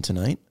Wilson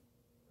tonight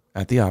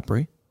at the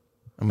Opry,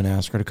 I'm going to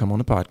ask her to come on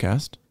the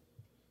podcast.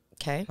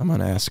 Okay. I'm going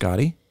to ask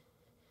Scotty,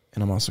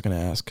 and I'm also going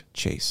to ask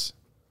Chase.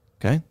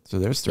 Okay? So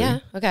there's 3. Yeah,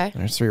 okay.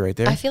 There's 3 right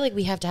there. I feel like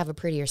we have to have a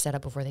prettier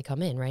setup before they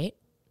come in, right?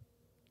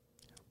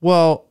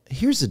 Well,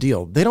 here's the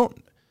deal.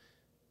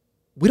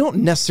 We don't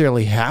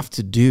necessarily have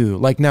to do,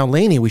 like now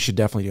Lainey, we should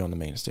definitely do on the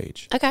main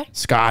stage. Okay.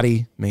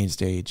 Scotty, main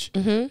stage.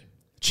 Mm-hmm.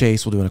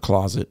 Chase will do in a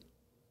closet.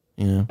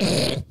 You know?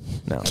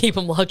 No. Keep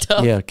them locked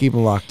up. Yeah, keep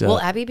them locked up. Will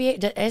Abby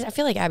I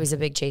feel like Abby's a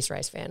big Chase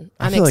Rice fan.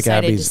 I'm feel like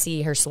excited to Abby's-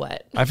 see her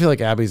sweat. I feel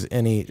like Abby's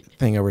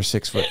anything over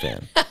 6 foot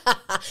fan.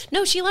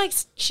 No, she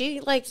likes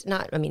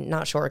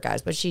not short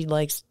guys, but she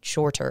likes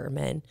shorter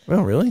men.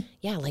 Oh, really?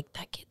 Yeah, like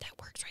that kid that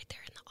works right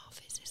there in the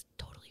office is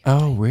totally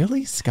Oh,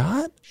 really?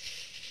 Scott?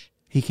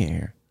 He can't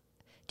hear.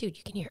 Dude,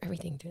 you can hear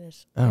everything through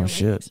this. Oh,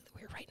 shit.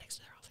 We're right next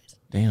to their office.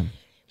 Damn.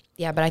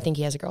 Yeah, but I think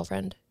he has a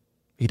girlfriend.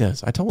 He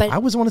does. But I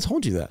was the one that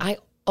told you that. I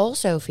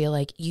also feel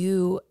like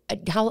you,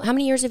 how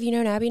many years have you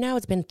known Abby now?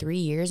 It's been 3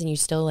 years, and you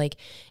still like,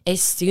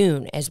 as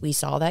soon as we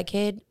saw that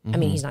kid, I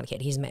mean, he's not a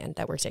kid, he's a man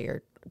that works at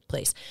your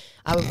place.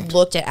 I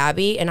looked at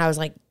Abby and I was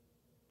like,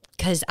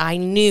 because I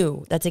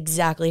knew that's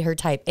exactly her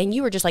type. And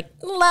you were just like,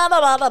 blah, blah,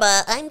 blah, blah,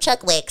 blah. I'm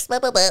Chuck Wicks, blah,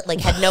 blah, blah.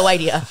 Like, had no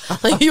idea.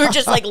 Like, you were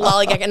just like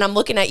lollygagging. And I'm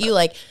looking at you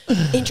like,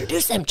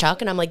 introduce them,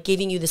 Chuck. And I'm like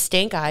giving you the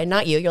stink eye,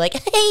 not you. You're like,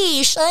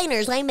 hey,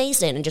 Shiners, I'm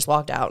Mason. And just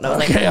walked out. And I was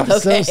like, I'm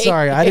so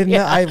sorry. I didn't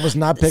know. I was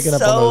not picking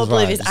up on those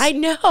oblivious. vibes. I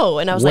know.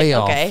 And I was Way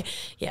like, off. okay.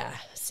 Yeah,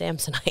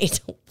 Samsonite.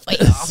 Way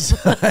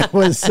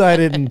off. I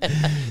didn't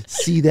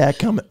see that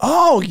coming.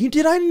 Oh, you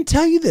did? I didn't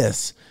tell you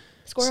this.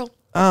 Squirrel.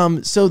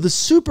 So the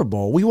Super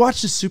Bowl, we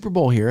watched the Super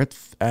Bowl here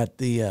at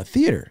the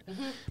theater,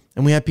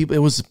 and we had people. It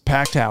was a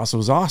packed house. It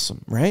was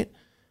awesome, right?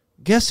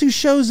 Guess who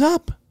shows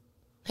up?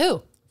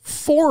 Who?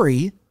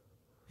 Forey.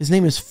 His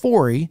name is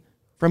Forey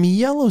from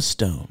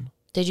Yellowstone.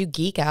 Did you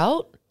geek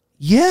out?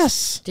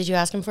 Yes. Did you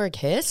ask him for a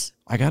kiss?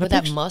 I got with a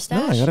picture. that mustache.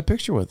 No, I got a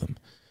picture with him,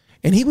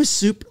 and he was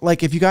super.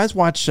 Like if you guys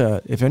watch,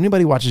 if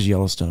anybody watches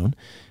Yellowstone,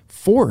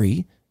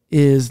 Forey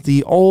is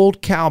the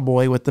old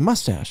cowboy with the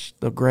mustache,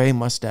 the gray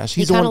mustache.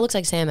 He kind of looks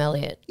like Sam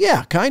Elliott.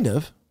 Yeah, kind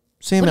of.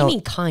 What do you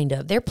mean, kind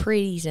of? They're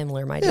pretty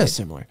similar, my dude. Yeah,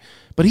 similar.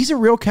 But he's a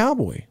real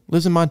cowboy.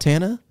 Lives in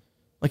Montana.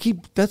 Like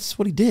that's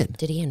what he did.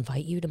 Did he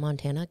invite you to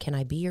Montana? Can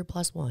I be your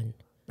 +1?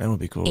 That would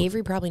be cool.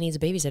 Avery probably needs a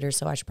babysitter,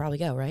 so I should probably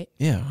go, right?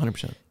 Yeah,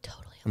 100%.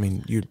 Totally. I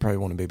mean, you'd probably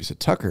want to babysit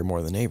Tucker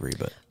more than Avery,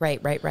 but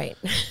Right.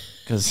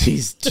 because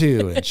he's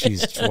 2 and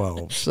she's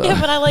 12. So. Yeah,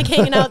 but I like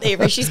hanging out with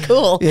Avery. She's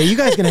cool. Yeah, you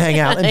guys can hang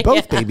out and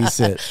both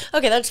babysit.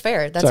 Okay, that's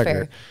fair. That's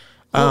Tucker.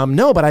 fair.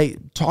 No, but I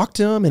talked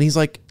to him and he's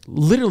like,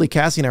 literally,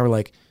 Cassie and I were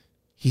like,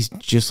 he's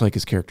just like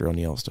his character on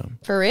Yellowstone.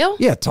 For real?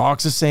 Yeah,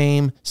 talks the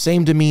same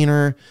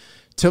demeanor.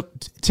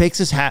 Takes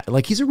his hat,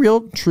 like he's a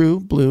real true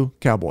blue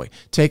cowboy.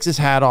 Takes his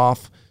hat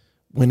off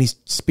when he's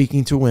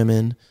speaking to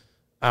women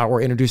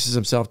or introduces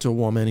himself to a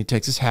woman. He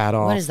takes his hat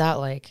off. What is that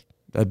like?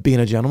 Being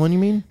a gentleman, you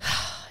mean?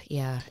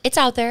 Yeah. It's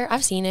out there.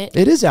 I've seen it.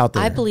 It is out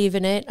there. I believe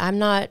in it. I'm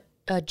not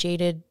a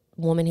jaded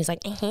woman who's like,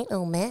 I hate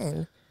old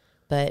men.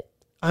 But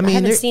I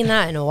haven't seen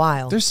that in a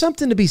while. There's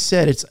something to be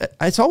said.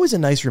 It's always a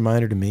nice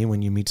reminder to me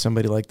when you meet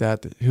somebody like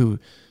that who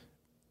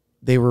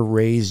they were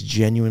raised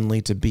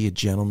genuinely to be a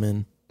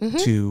gentleman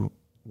to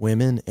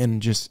women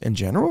and just in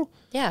general.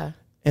 Yeah.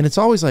 And it's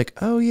always like,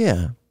 oh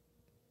yeah,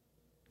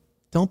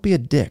 don't be a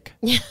dick.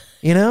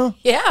 You know?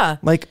 Yeah.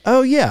 Like,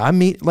 oh yeah,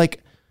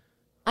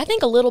 I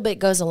think a little bit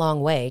goes a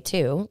long way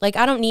too. Like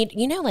I don't need,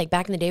 like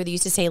back in the day they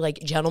used to say like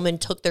gentlemen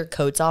took their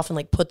coats off and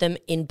like put them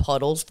in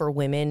puddles for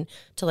women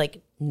to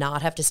like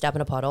not have to step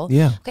in a puddle.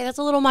 Yeah. Okay, that's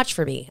a little much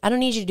for me. I don't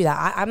need you to do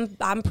that.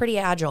 I'm pretty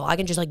agile. I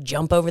can just like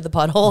jump over the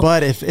puddle.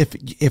 But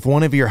if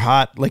one of your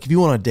hot, like if you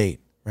want a date,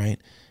 right?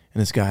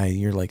 And this guy,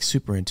 you're like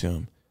super into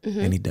him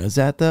and he does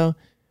that though,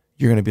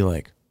 you're going to be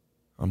like,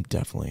 I'm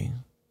definitely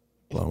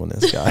blowing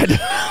this guy.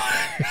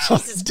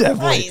 Jesus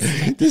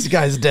Christ. This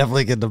guy's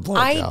definitely getting the blow.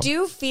 I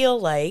do feel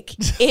like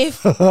if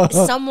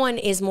someone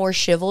is more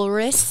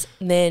chivalrous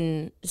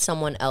than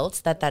someone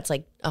else, that's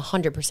like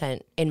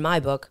 100% in my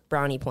book,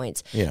 brownie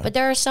points. Yeah. But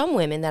there are some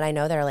women that I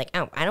know that are like,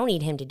 oh, I don't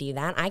need him to do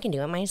that. I can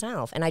do it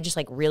myself. And I just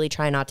like really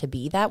try not to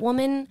be that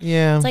woman.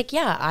 Yeah. It's like,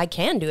 yeah, I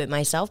can do it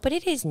myself, but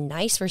it is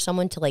nice for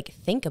someone to like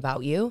think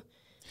about you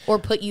or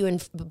put you in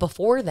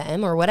before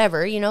them or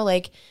whatever,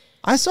 like.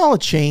 I saw a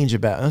change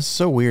that's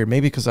so weird.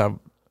 Maybe because I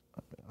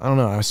don't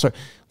know.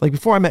 Like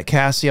before I met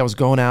Cassie, I was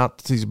going out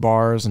to these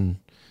bars and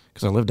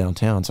because I live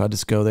downtown, so I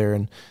just go there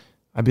and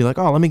I'd be like,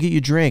 "Oh, let me get you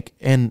a drink."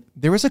 And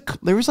there was like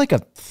a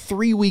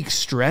 3-week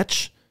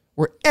stretch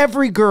where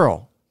every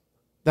girl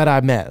that I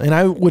met, and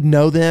I would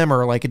know them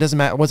or like it doesn't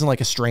matter. It wasn't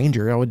like a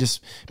stranger. I would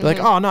just be like,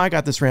 "Oh no, I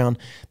got this round."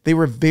 They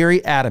were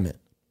very adamant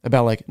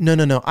about like,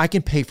 no, I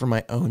can pay for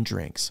my own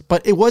drinks.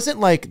 But it wasn't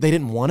like they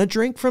didn't want a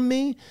drink from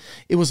me.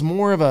 It was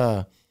more of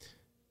a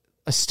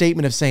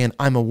statement of saying,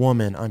 I'm a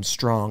woman, I'm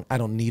strong, I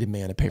don't need a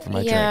man to pay for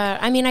my drink. Yeah,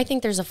 I mean, I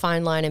think there's a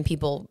fine line in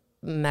people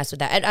mess with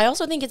that. And I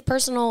also think it's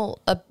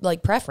personal,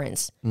 like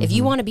preference. If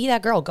you want to be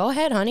that girl, go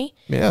ahead, honey.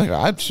 Yeah,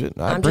 I'm just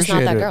not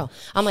that girl.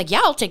 I'm like,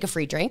 yeah, I'll take a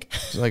free drink.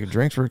 It's like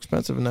drinks were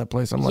expensive in that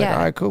place. I'm like, all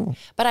right, cool.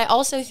 But I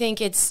also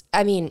think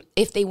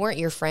if they weren't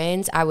your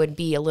friends, I would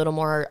be a little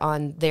more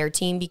on their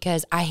team,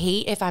 because I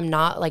hate if I'm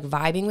not like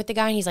vibing with the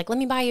guy and he's like, let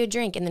me buy you a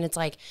drink. And then it's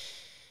like,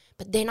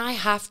 but then I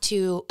have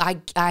to,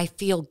 I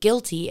feel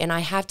guilty and I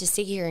have to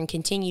sit here and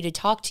continue to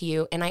talk to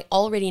you. And I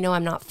already know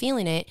I'm not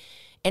feeling it.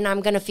 And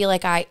I'm going to feel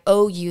like I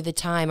owe you the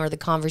time or the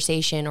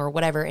conversation or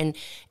whatever. And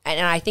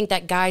I think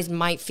that guys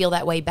might feel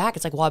that way back.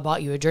 It's like, well, I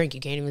bought you a drink. You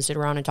can't even sit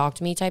around and talk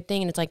to me type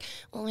thing. And it's like,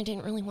 well, I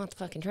didn't really want the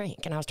fucking drink.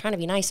 And I was trying to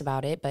be nice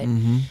about it. But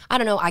I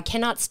don't know. I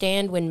cannot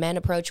stand when men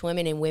approach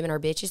women and women are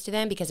bitches to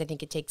them, because I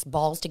think it takes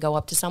balls to go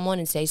up to someone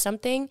and say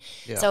something.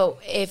 Yeah. So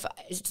if,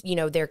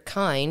 they're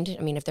kind,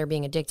 if they're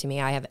being a dick to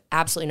me, I have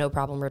absolutely no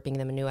problem ripping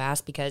them a new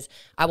ass, because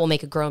I will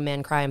make a grown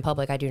man cry in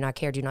public. I do not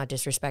care. Do not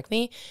disrespect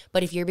me.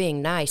 But if you're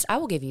being nice, I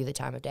will give you the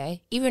time of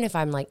day, even if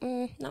I'm like,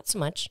 not so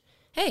much.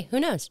 Hey, who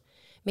knows?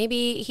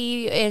 Maybe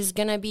he is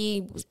gonna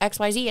be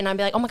XYZ, and I'd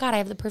be like, oh my god, I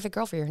have the perfect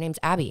girl for you. Her name's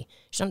Abby.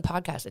 She's on the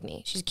podcast with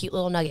me. She's a cute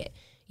little nugget.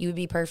 You would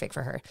be perfect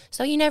for her.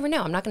 So you never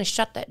know. I'm not gonna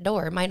shut that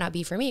door. It might not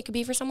be for me. It could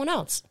be for someone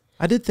else.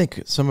 I did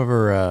think some of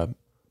her,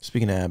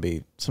 speaking of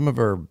Abby,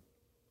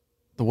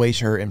 the way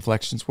her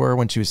inflections were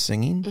when she was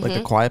singing, like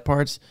the quiet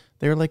parts,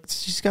 they were like,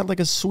 she's got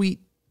like a sweet,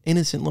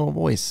 innocent little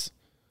voice.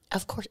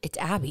 Of course, it's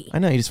Abby. I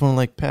know. You just want to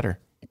like pet her.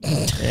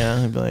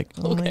 Yeah, I'd be like,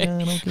 oh okay.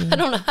 My God,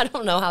 okay. I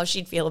don't know how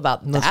she'd feel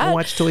about Let's that. Let's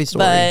watch Toy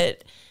Story.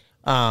 But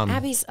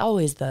Abby's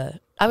always I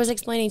was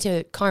explaining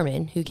to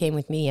Carmen, who came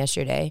with me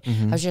yesterday,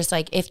 I was just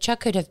like, if Chuck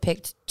could have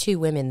picked two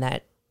women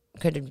that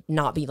could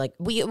not be like,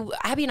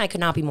 Abby and I could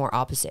not be more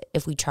opposite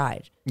if we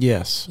tried.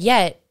 Yes.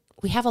 Yet,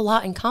 we have a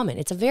lot in common.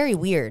 It's a very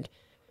weird,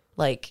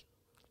 like,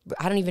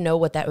 I don't even know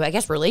what that, I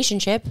guess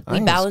relationship. We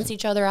balance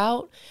each other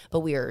out, but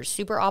we are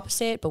super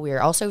opposite, but we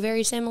are also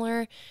very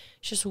similar.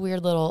 It's just a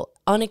weird little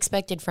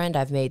unexpected friend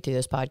I've made through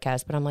this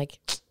podcast, but I'm like,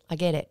 I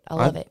get it. I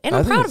love it. And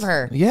I'm proud of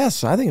her.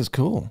 Yes, I think it's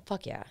cool.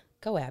 Fuck yeah.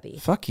 Go Abby.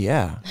 Fuck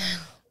yeah.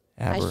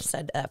 I just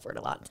said that word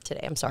a lot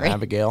today. I'm sorry.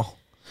 Abigail.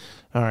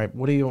 All right.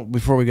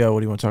 Before we go, what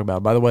do you want to talk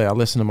about? By the way, I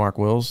listen to Mark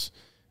Wills,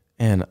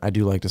 and I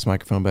do like this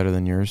microphone better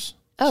than yours.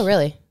 Oh,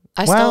 really?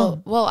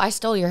 I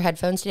stole your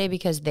headphones today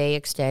because they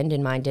extend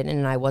and mine didn't,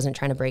 and I wasn't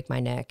trying to break my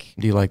neck.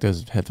 Do you like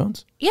those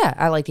headphones? Yeah,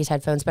 I like these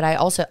headphones, but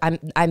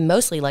I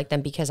mostly like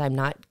them because I'm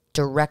not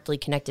directly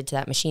connected to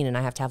that machine, and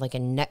I have to have like a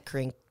neck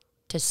crank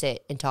to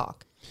sit and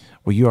talk.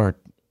 Well, you are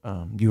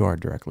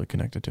directly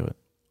connected to it.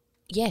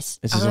 Yes,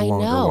 this is a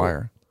longer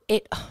wire.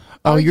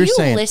 You're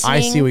saying listening?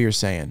 I see what you're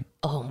saying.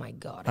 Oh my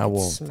God, I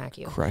will smack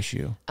you, crush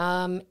you.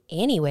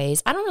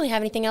 Anyways, I don't really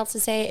have anything else to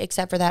say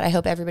except for that I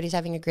hope everybody's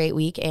having a great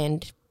week,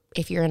 and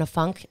if you're in a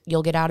funk,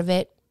 you'll get out of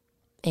it.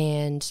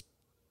 And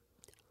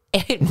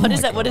what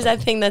is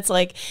that thing that's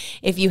like,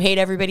 if you hate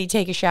everybody,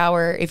 take a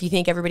shower. If you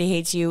think everybody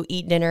hates you,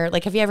 eat dinner.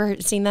 Like, have you ever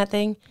seen that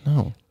thing?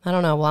 No. I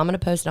don't know. Well, I'm going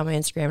to post it on my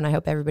Instagram, and I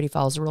hope everybody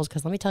follows the rules,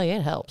 because let me tell you,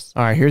 it helps.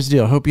 All right, here's the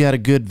deal. I hope you had a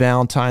good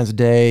Valentine's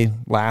Day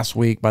last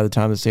week by the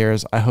time this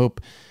airs. I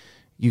hope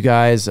you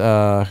guys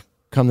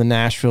come to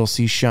Nashville,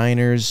 see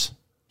Shiners,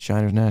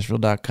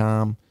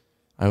 shinersnashville.com.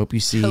 I hope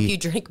you see. I hope you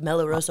drink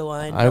Melorosa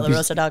wine,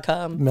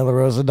 melorosa.com.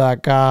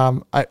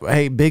 Melorosa.com.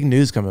 Hey, big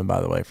news coming, by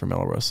the way, for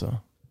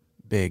Melorosa.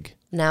 Big.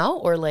 Now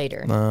or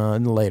later?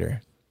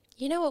 Later.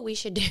 You know what we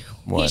should do?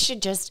 What? We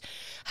should just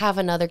have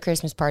another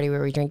Christmas party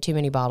where we drink too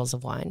many bottles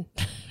of wine.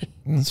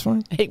 That's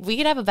fine. We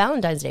could have a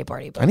Valentine's Day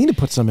party. But I need to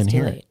put some in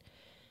here. Late.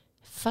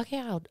 Fuck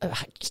yeah. I'm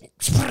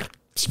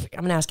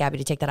going to ask Abby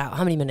to take that out.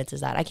 How many minutes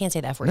is that? I can't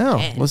say that for you. No,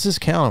 let's just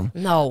count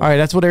them. No. All right,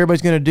 that's what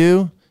everybody's going to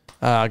do.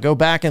 Go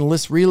back and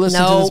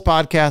re-listen to this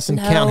podcast and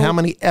count how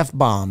many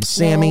F-bombs.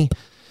 Sammy.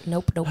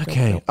 Nope.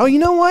 Okay. Nope. Oh, you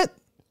know what?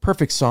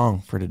 Perfect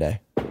song for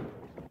today.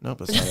 Nope,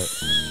 that's not it.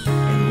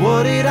 And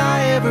what did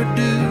I ever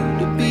do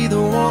to be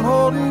the one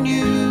holding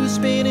you,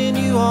 spinning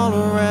you all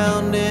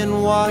around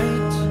in white?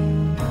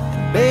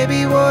 And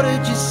baby, what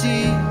did you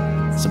see?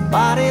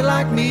 Somebody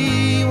like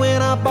me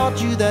when I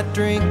bought you that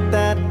drink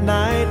that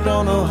night.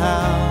 Don't know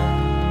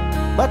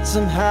how, but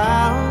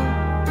somehow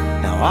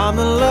now I'm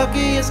the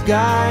luckiest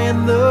guy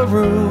in the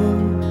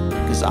room,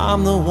 'cause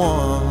I'm the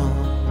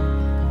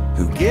one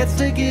who gets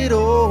to get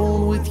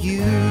old with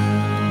you.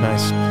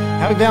 Nice.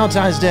 Happy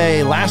Valentine's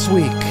Day last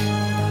week.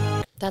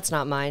 That's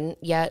not mine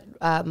yet.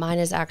 Mine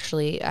is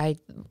actually, I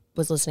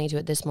was listening to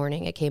it this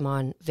morning. It came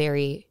on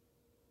very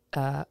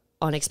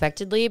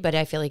unexpectedly, but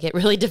I feel like it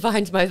really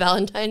defines my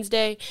Valentine's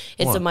Day.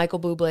 It's a Michael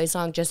Bublé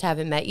song, Just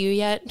Haven't Met You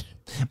Yet.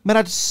 But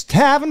I just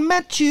haven't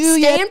met you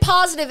yet. Staying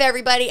positive,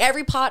 everybody.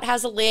 Every pot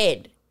has a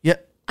lid. Yeah.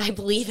 I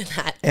believe in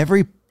that.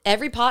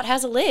 Every pot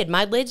has a lid.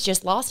 My lid's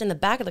just lost in the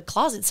back of the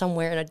closet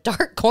somewhere in a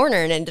dark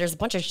corner, and there's a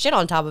bunch of shit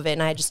on top of it,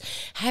 and I just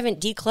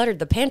haven't decluttered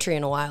the pantry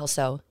in a while,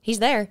 so he's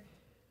there.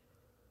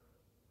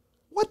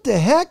 What the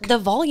heck? The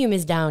volume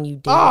is down, you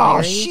dingleberry.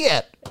 Oh,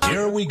 shit.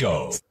 Here we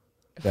go.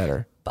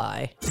 Better.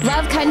 Bye.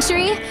 Love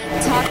country?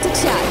 Talk to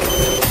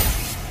Chuck.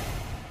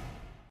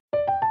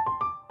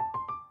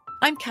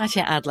 I'm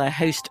Katya Adler,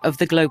 host of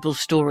The Global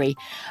Story.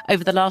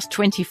 Over the last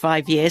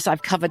 25 years,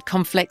 I've covered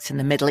conflicts in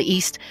the Middle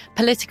East,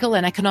 political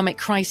and economic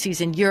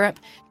crises in Europe,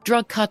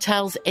 drug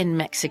cartels in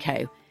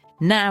Mexico.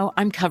 Now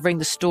I'm covering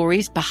the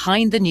stories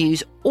behind the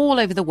news all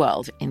over the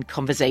world in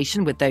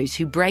conversation with those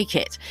who break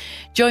it.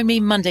 Join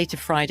me Monday to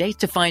Friday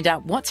to find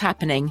out what's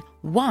happening,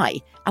 why,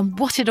 and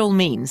what it all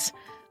means.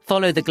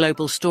 Follow The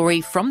Global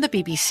Story from the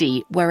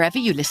BBC wherever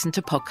you listen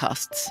to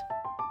podcasts.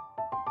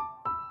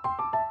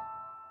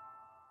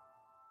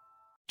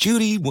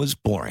 Judy was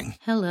boring.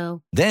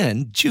 Hello.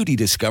 Then Judy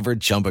discovered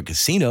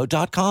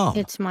ChumbaCasino.com.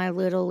 It's my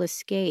little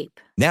escape.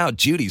 Now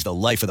Judy's the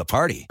life of the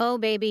party. Oh,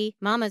 baby,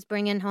 mama's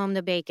bringing home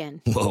the bacon.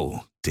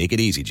 Whoa, take it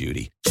easy,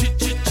 Judy.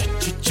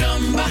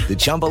 The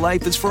Chumba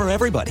life is for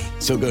everybody.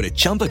 So go to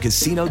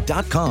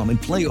ChumbaCasino.com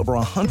and play over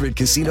 100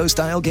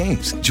 casino-style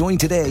games. Join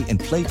today and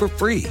play for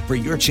free for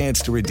your chance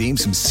to redeem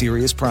some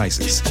serious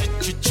prizes.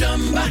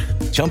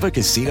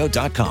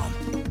 ChumbaCasino.com.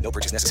 No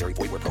purchase necessary.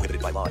 Void where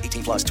prohibited by law.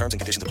 18 plus terms and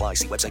conditions apply.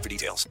 See website for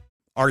details.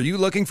 Are you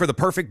looking for the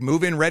perfect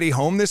move-in ready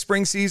home this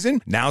spring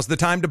season? Now's the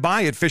time to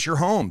buy at Fisher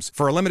Homes.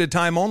 For a limited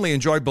time only,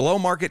 enjoy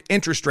below-market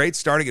interest rates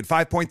starting at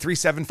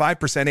 5.375%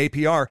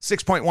 APR,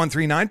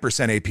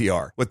 6.139%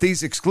 APR. With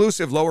these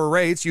exclusive lower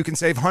rates, you can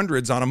save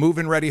hundreds on a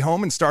move-in ready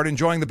home and start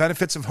enjoying the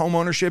benefits of home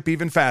ownership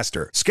even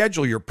faster.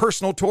 Schedule your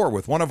personal tour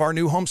with one of our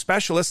new home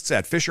specialists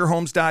at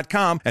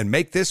FisherHomes.com and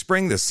make this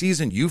spring the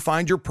season you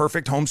find your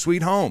perfect home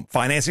sweet home.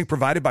 Financing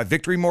provided by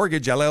Victory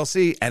Mortgage,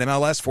 LLC,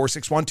 NMLS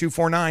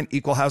 461249,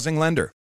 Equal Housing Lender.